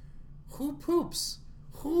 Who poops?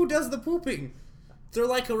 Who does the pooping? They're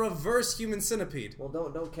like a reverse human centipede. Well,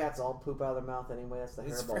 don't cats all poop out of their mouth anyway? That's the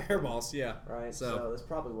It's hairball. for hairballs, yeah. Right? So So that's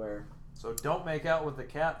probably where. So don't make out with the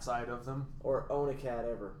cat side of them. Or own a cat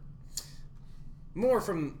ever. more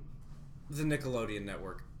from the Nickelodeon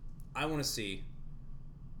network. I want to see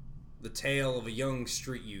the tale of a young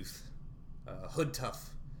street youth, hood tough,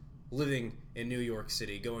 living in New York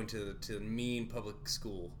City, going to mean public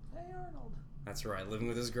school. Hey Arnold. That's right, living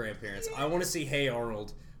with his grandparents. I want to see Hey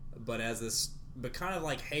Arnold, but kind of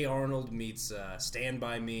like Hey Arnold meets Stand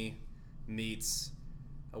By Me meets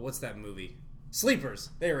what's that movie? Sleepers.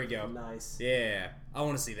 There we go. Nice. Yeah, I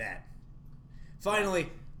want to see that. Finally,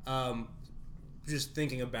 just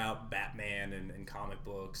thinking about Batman and comic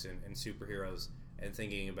books and superheroes, and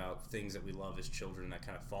thinking about things that we love as children that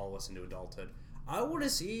kind of follow us into adulthood. I want to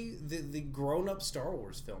see the grown-up Star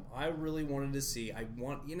Wars film. I really wanted to see.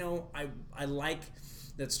 I like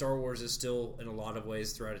that Star Wars is still, in a lot of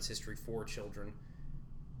ways, throughout its history, for children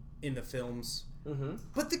in the films. Mm-hmm.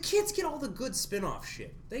 But the kids get all the good spin-off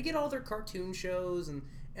shit. They get all their cartoon shows, and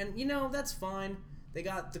that's fine. They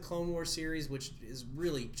got the Clone Wars series, which is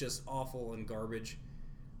really just awful and garbage.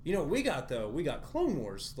 You know what we got, though? We got Clone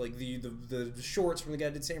Wars, like the shorts from the guy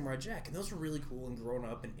who did Samurai Jack, and those are really cool and grown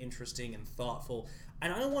up and interesting and thoughtful,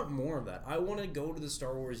 and I want more of that. I want to go to the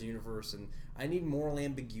Star Wars universe, and I need moral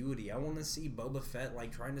ambiguity. I want to see Boba Fett,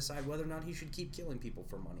 trying to decide whether or not he should keep killing people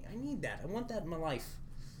for money. I need that. I want that in my life.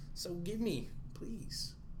 So give me,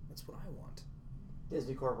 please. That's what I want.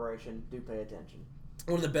 Disney Corporation, do pay attention.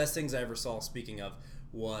 One of the best things I ever saw, speaking of,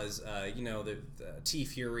 was, the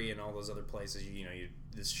T-Fury and all those other places.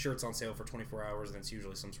 This shirt's on sale for 24 hours, and it's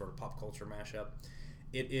usually some sort of pop culture mashup.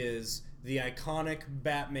 It is the iconic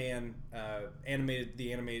Batman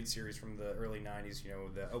animated series from the early 90s,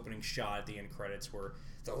 the opening shot at the end credits where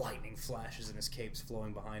the lightning flashes and his cape's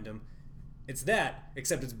flowing behind him. It's that,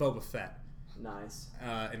 except it's Boba Fett. Nice.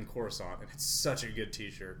 And Coruscant, and it's such a good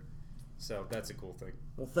t-shirt. So that's a cool thing.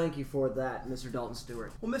 Well, thank you for that, Mr. Dalton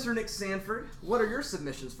Stewart. Well, Mr. Nick Sanford, what are your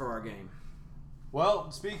submissions for our game?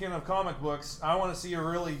 Well, speaking of comic books, I want to see a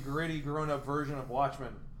really gritty, grown-up version of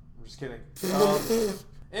Watchmen. I'm just kidding.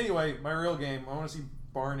 Anyway, my real game, I want to see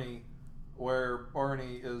Barney, where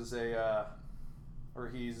Barney is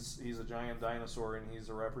he's a giant dinosaur, and he's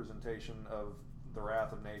a representation of the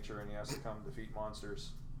wrath of nature, and he has to come defeat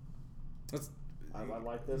monsters. I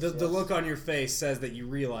like this. The look on your face says that you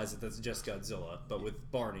realize that that's just Godzilla, but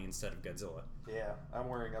with Barney instead of Godzilla. Yeah, I'm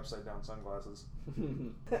wearing upside-down sunglasses.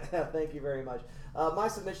 Thank you very much. My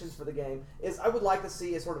submissions for the game is I would like to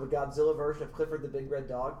see a sort of a Godzilla version of Clifford the Big Red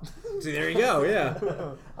Dog. See, there you go,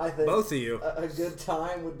 yeah. I think both of you. A good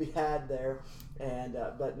time would be had there, and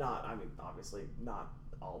but not, obviously not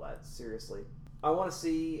all that seriously. I want to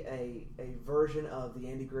see a version of the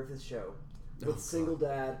Andy Griffith Show with single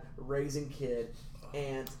dad raising kid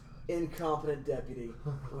and incompetent deputy,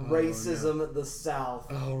 racism, the South,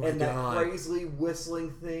 and that crazily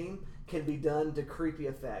whistling theme can be done to creepy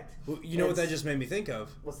effect. Well, you know what that just made me think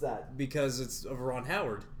of? What's that? Because it's of Ron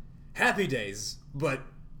Howard. Happy Days, but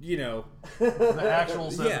you know, the actual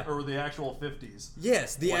or the actual 50s.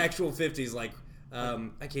 Yes, the actual 50s. Like, I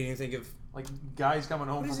can't even think of like guys coming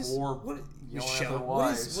home from war. What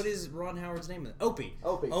is Ron Howard's name? Opie.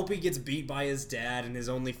 Opie gets beat by his dad, and his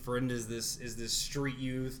only friend is this street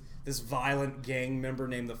youth, this violent gang member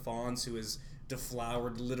named the Fonz, who has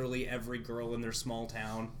deflowered literally every girl in their small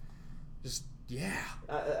town. Just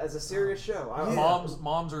as a serious show.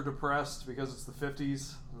 Moms are depressed because it's the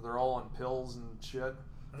 50s. They're all on pills and shit.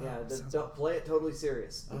 Yeah, don't play it totally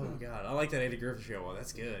serious. Oh my god, I like that Andy Griffith Show. Well,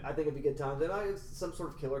 that's good. I think it'd be good times. And some sort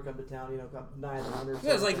of killer come to town, Night of the Hunter.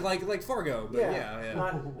 Yeah, it's like Fargo. But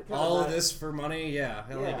yeah. All of this for money. Yeah,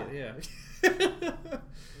 I like it. Yeah.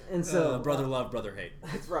 And so, brother love, brother hate.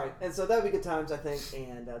 That's right. And so that would be good times, I think.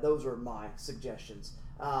 And those are my suggestions.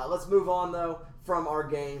 Let's move on though from our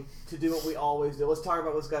game to do what we always do. Let's talk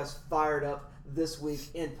about what's got us fired up this week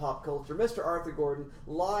in pop culture. Mr. Arthur Gordon,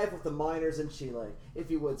 live with the Miners in Chile, if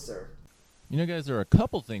you would, sir. You know, guys, there are a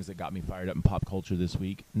couple things that got me fired up in pop culture this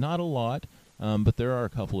week. Not a lot, but there are a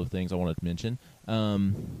couple of things I wanted to mention.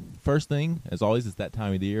 First thing, as always, it's that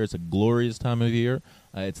time of the year. It's a glorious time of year.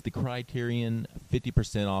 It's the Criterion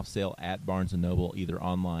 50% off sale at Barnes & Noble, either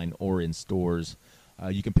online or in stores.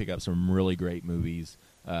 You can pick up some really great movies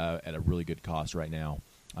at a really good cost right now.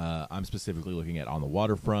 I'm specifically looking at On the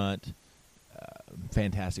Waterfront,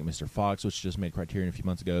 Fantastic Mr. Fox, which just made Criterion a few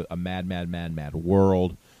months ago, A Mad, Mad, Mad, Mad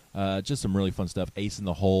World, just some really fun stuff. Ace in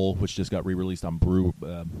the Hole, which just got re-released on Blu-ray,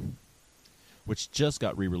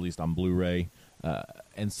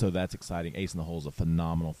 and so that's exciting. Ace in the Hole is a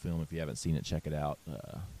phenomenal film. If you haven't seen it, check it out.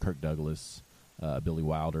 Kirk Douglas, Billy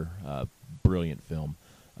Wilder, brilliant film.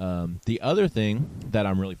 The other thing that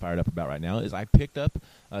I'm really fired up about right now is I picked up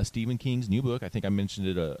Stephen King's new book. I think I mentioned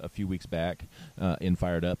it a few weeks back in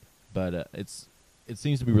Fired Up, but it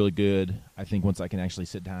seems to be really good. I think once I can actually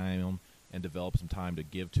sit down and develop some time to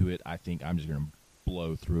give to it, I think I'm just going to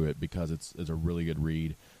blow through it because it's a really good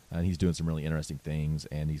read. He's doing some really interesting things,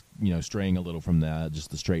 and he's straying a little from just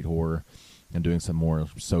the straight horror and doing some more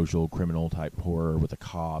social criminal type horror with a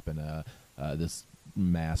cop and this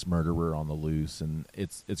mass murderer on the loose, and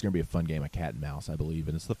it's going to be a fun game of cat and mouse, I believe,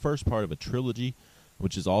 and it's the first part of a trilogy,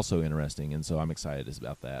 which is also interesting, and so I'm excited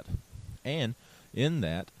about that. And in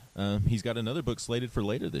that, he's got another book slated for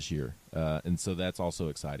later this year, and so that's also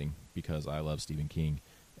exciting because I love Stephen King,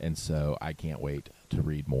 and so I can't wait to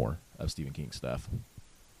read more of Stephen King stuff.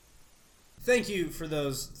 Thank you for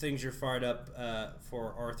those things you're fired up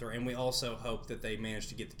for, Arthur, and we also hope that they manage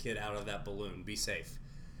to get the kid out of that balloon. Be safe.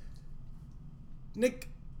 Nick,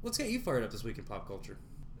 what's got you fired up this week in pop culture?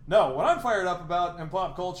 No, what I'm fired up about in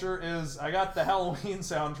pop culture is I got the Halloween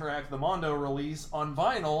soundtrack, the Mondo release, on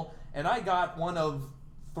vinyl, and I got one of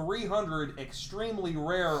 300 extremely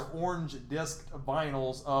rare orange disc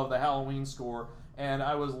vinyls of the Halloween score, and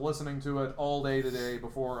I was listening to it all day today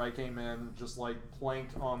before I came in, just like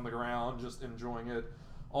planked on the ground, just enjoying it,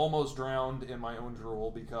 almost drowned in my own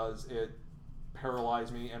drool because it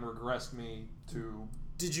paralyzed me and regressed me to...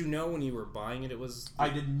 Did you know when you were buying it was... I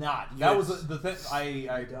did not. That was the thing.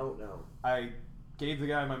 I don't know. I gave the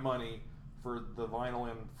guy my money for the vinyl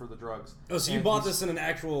and for the drugs. Oh, so you bought this in an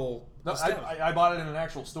actual... No, I bought it in an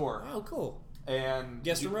actual store. Oh, cool. And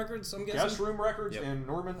Guest Room Records, I'm guessing? Guest Room Records in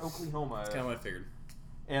Norman, Oklahoma. That's kind of what I figured.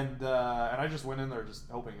 And I just went in there just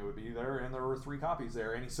hoping it would be there, and there were 3 copies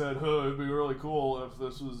there. And he said, it'd be really cool if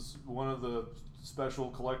this was one of the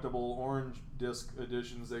special collectible orange disc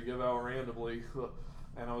editions they give out randomly.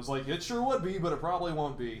 And I was like, it sure would be, but it probably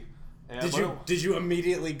won't be. And did you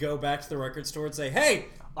immediately go back to the record store and say, hey,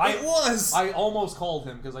 it was? I almost called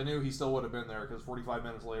him because I knew he still would have been there, because 45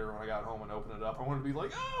 minutes later when I got home and opened it up, I wanted to be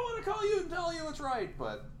like, I want to call you and tell you it's right,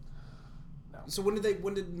 but no. So when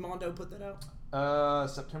did Mondo put that out?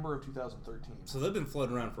 September of 2013. So they've been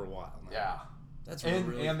floating around for a while now. Yeah. That's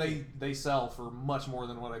really and cool. they sell for much more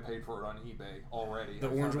than what I paid for it on eBay already. The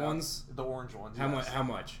orange ones? The orange ones, How much?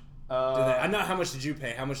 I'm not. How much did you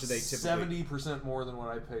pay? How much did they typically? 70% more than what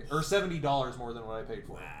I paid, or $70 more than what I paid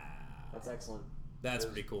for. Wow, that's excellent. That's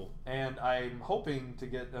pretty cool. And I'm hoping to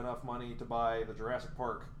get enough money to buy the Jurassic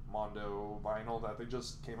Park Mondo vinyl that they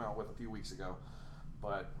just came out with a few weeks ago.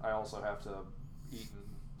 But I also have to eat and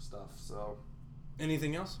stuff. So,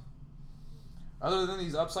 anything else? Other than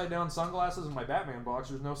these upside down sunglasses and my Batman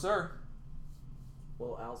boxers, no sir.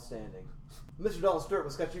 Well, outstanding. Mr. Dalton Stewart,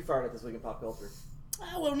 what's got you fired up this week in pop culture?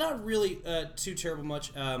 Well, not really too terrible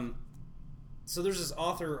much. So there's this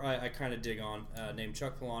author I kind of dig on named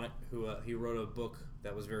Chuck Palahniuk, who he wrote a book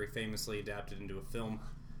that was very famously adapted into a film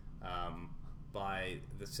by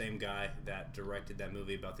the same guy that directed that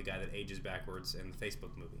movie about the guy that ages backwards in the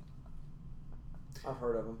Facebook movie. I've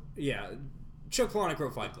heard of him. Yeah, Chuck Palahniuk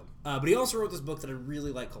wrote Fight Club. But he also wrote this book that I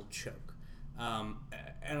really like called Choke.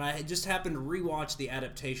 And I just happened to rewatch the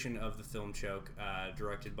adaptation of the film Choke,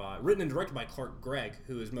 written and directed by Clark Gregg,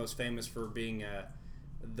 who is most famous for being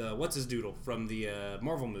the what's-his-doodle from the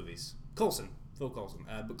Marvel movies. Phil Coulson.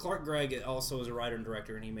 But Clark Gregg also is a writer and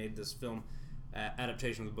director, and he made this film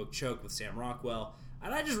adaptation of the book Choke with Sam Rockwell.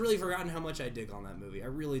 And I just really forgotten how much I dig on that movie. I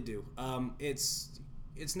really do. It's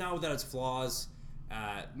not without its flaws.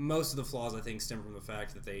 Most of the flaws, I think, stem from the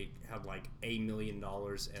fact that they had like $1 million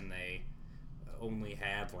and they only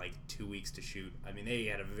had like 2 weeks to shoot. I mean, they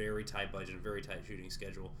had a very tight budget, a very tight shooting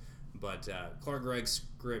schedule. But Clark Gregg's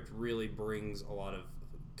script really brings a lot of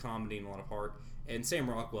comedy and a lot of heart. And Sam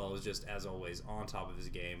Rockwell is just, as always, on top of his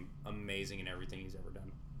game, amazing in everything he's ever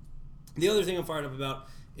done. The other thing I'm fired up about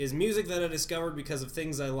is music that I discovered because of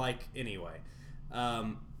things I like anyway.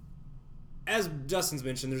 As Dustin's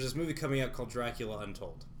mentioned, there's this movie coming out called Dracula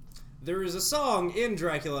Untold. There is a song in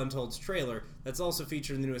Dracula Untold's trailer that's also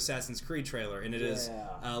featured in the new Assassin's Creed trailer, and it is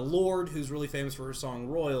Lorde, who's really famous for her song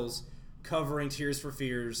Royals, covering Tears for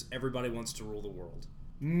Fears, Everybody Wants to Rule the World.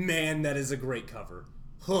 Man, that is a great cover.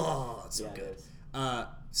 Oh, it's so good.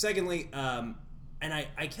 Secondly, and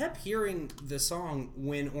I kept hearing the song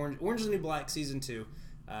when Orange is the New Black Season 2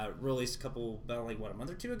 released a month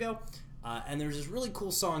or two ago. And there's this really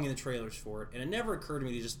cool song in the trailers for it, and it never occurred to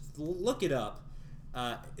me to just look it up.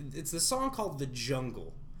 It's the song called The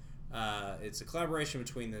Jungle. It's a collaboration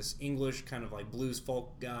between this English kind of like blues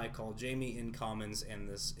folk guy called Jamie N. Commons and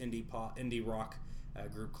this indie rock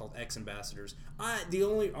group called X Ambassadors. I'll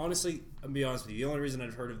be honest with you, the only reason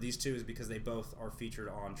I've heard of these two is because they both are featured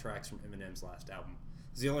on tracks from Eminem's last album.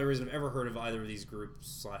 It's the only reason I've ever heard of either of these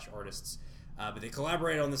groups / artists. But they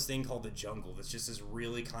collaborated on this thing called The Jungle. That's just this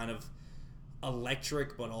really kind of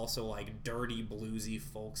electric, but also like dirty, bluesy,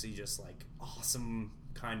 folksy, just like awesome,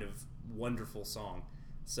 kind of wonderful song.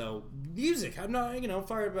 So music, I'm not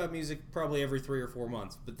fired about music probably every 3 or 4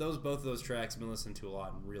 months, but both of those tracks I've been listening to a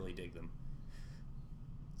lot and really dig them.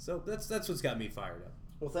 So that's what's got me fired up.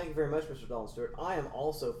 Well, thank you very much, Mr. Dalton Stewart. I am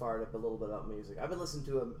also fired up a little bit about music. I've been listening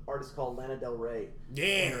to an artist called Lana Del Rey.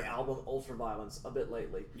 And her album Ultraviolence a bit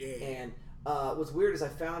lately. Yeah. And what's weird is I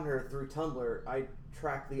found her through Tumblr. I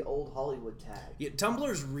tracked the Old Hollywood tag. Yeah,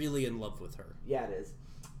 Tumblr's really in love with her. Yeah, it is.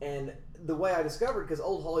 And the way I discovered, because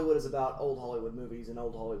Old Hollywood is about old Hollywood movies and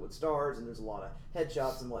old Hollywood stars, and there's a lot of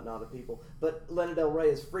headshots and whatnot of people. But Lana Del Rey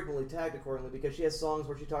is frequently tagged accordingly because she has songs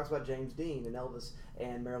where she talks about James Dean and Elvis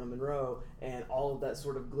and Marilyn Monroe and all of that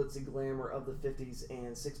sort of glitzy glamour of the 50s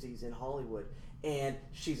and 60s in Hollywood. And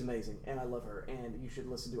she's amazing, and I love her, and you should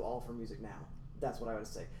listen to all of her music now. That's what I would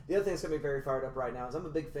say. The other thing that's got me very fired up right now is I'm a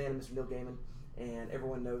big fan of Mr. Neil Gaiman, and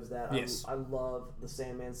everyone knows that. Yes. I love the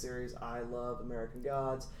Sandman series. I love American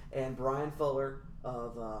Gods. And Brian Fuller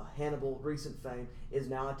of Hannibal recent fame is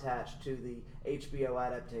now attached to the HBO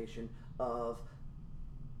adaptation of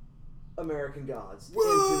American Gods into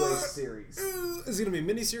a series. Is it going to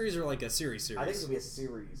be a miniseries or like a series? I think it's going to be a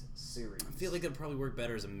series. I feel like it'd probably work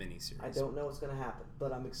better as a miniseries. I don't know what's going to happen,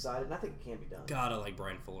 but I'm excited, and I think it can be done. God, I like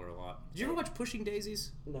Brian Fuller a lot. Did you ever watch Pushing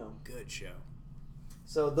Daisies? No. Good show.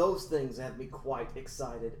 So those things have me quite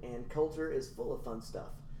excited, and culture is full of fun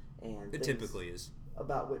stuff. And it typically is.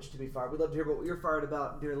 About which to be fired. We'd love to hear what you're fired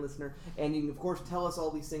about, dear listener. And you can, of course, tell us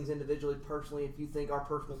all these things individually, personally, if you think our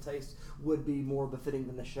personal taste would be more befitting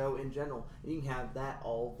than the show in general. And you can have that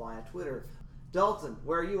all via Twitter. Dalton,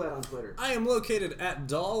 where are you at on Twitter? I am located at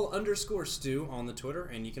doll_stew on the Twitter,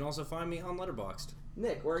 and you can also find me on Letterboxd.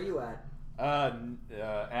 Nick, where are you at? At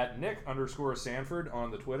Nick_Sanford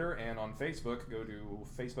on the Twitter, and on Facebook, go to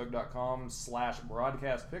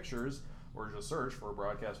facebook.com/broadcastpictures, or just search for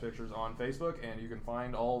Broadcast Pictures on Facebook, and you can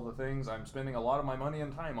find all the things I'm spending a lot of my money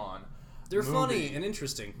and time on. They're funny and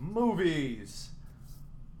interesting. Movies.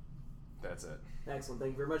 That's it. Excellent.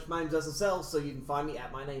 Thank you very much. My name's Dustin Sells, so you can find me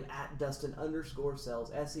at my name at Dustin_Sells,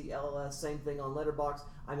 SELLS. Same thing on Letterboxd.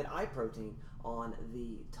 I'm at iProtein on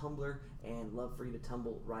the Tumblr, and love for you to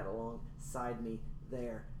tumble right alongside me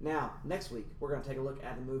there. Now, next week, we're going to take a look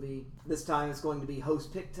at a movie. This time it's going to be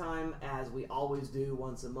host pick time, as we always do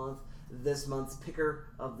once a month. This month's picker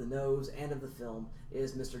of the nose and of the film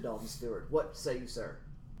is Mr. Dalton Stewart. What say you, sir?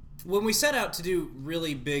 When we set out to do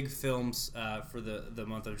really big films for the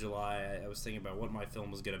month of July, I was thinking about what my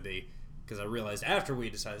film was going to be, because I realized after we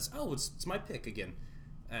decided this, it's my pick again.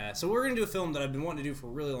 So we're going to do a film that I've been wanting to do for a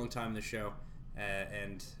really long time in the show,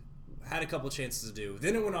 and had a couple chances to do.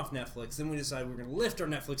 Then it went off Netflix. Then we decided we were going to lift our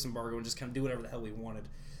Netflix embargo and just kind of do whatever the hell we wanted.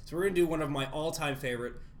 So we're going to do one of my all-time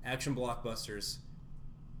favorite action blockbusters,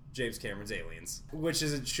 James Cameron's Aliens, which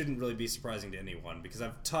shouldn't really be surprising to anyone because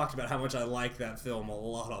I've talked about how much I like that film a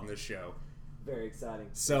lot on this show. Very exciting.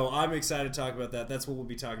 So I'm excited to talk about that. That's what we'll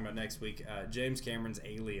be talking about next week. James Cameron's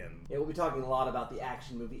Alien. Yeah, we'll be talking a lot about the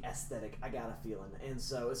action movie aesthetic, I got a feeling. And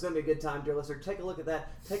so it's going to be a good time, dear listener. Take a look at that.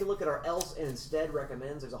 Take a look at our Else and Instead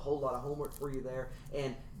recommends. There's a whole lot of homework for you there.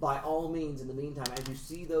 And by all means, in the meantime, as you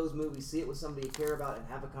see those movies, see it with somebody you care about and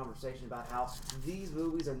have a conversation about how these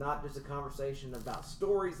movies are not just a conversation about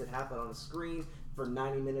stories that happen on a screen for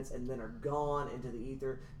 90 minutes and then are gone into the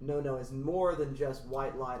ether. No, it's more than just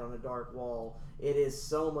white light on a dark wall. It is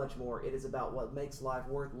so much more. It is about what makes life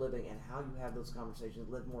worth living and how you have those conversations,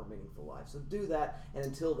 live more meaningful lives. So do that, and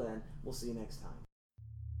until then, we'll see you next time.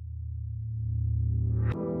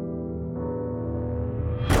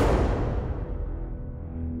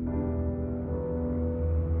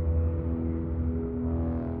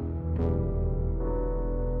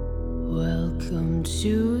 Welcome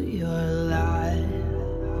to your life.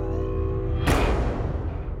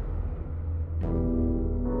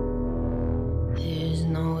 There's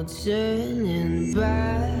no turning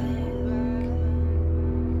back.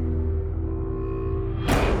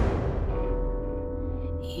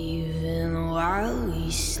 Even while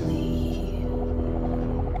we sleep,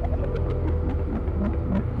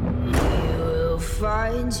 we will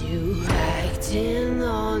find you acting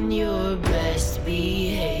on your best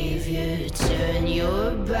behavior. Turn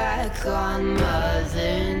your back on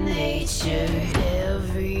Mother Nature.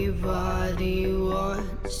 Everybody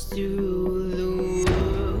wants to rule the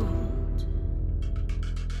world.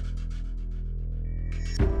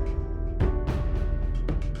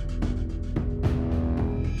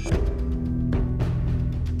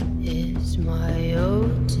 It's my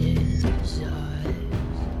own desire.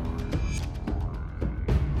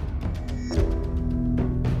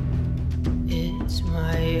 It's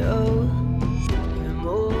my own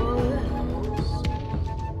remorse.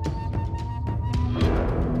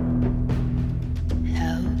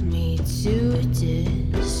 Help me to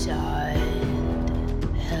decide.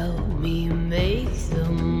 Help me make the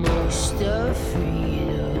most of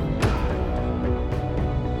freedom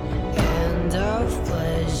and of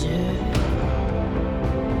pleasure.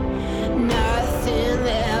 Nothing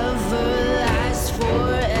ever lasts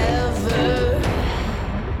forever.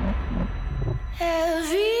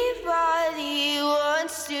 Everybody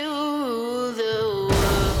wants to rule the world.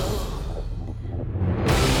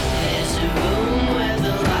 There's a room where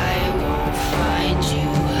the light won't find you,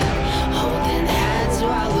 holding hands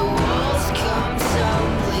while the walls come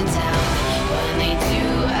tumbling down. When they do,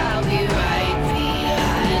 I'll be right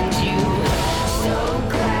behind you. So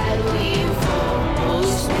glad we've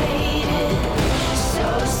almost made it. So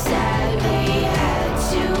sad we had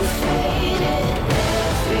to fade it.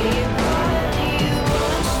 Everybody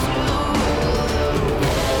wants to rule the world.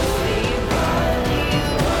 Everybody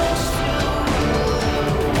wants to rule the world.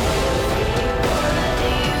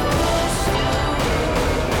 Everybody wants to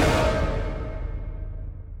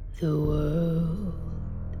rule the world.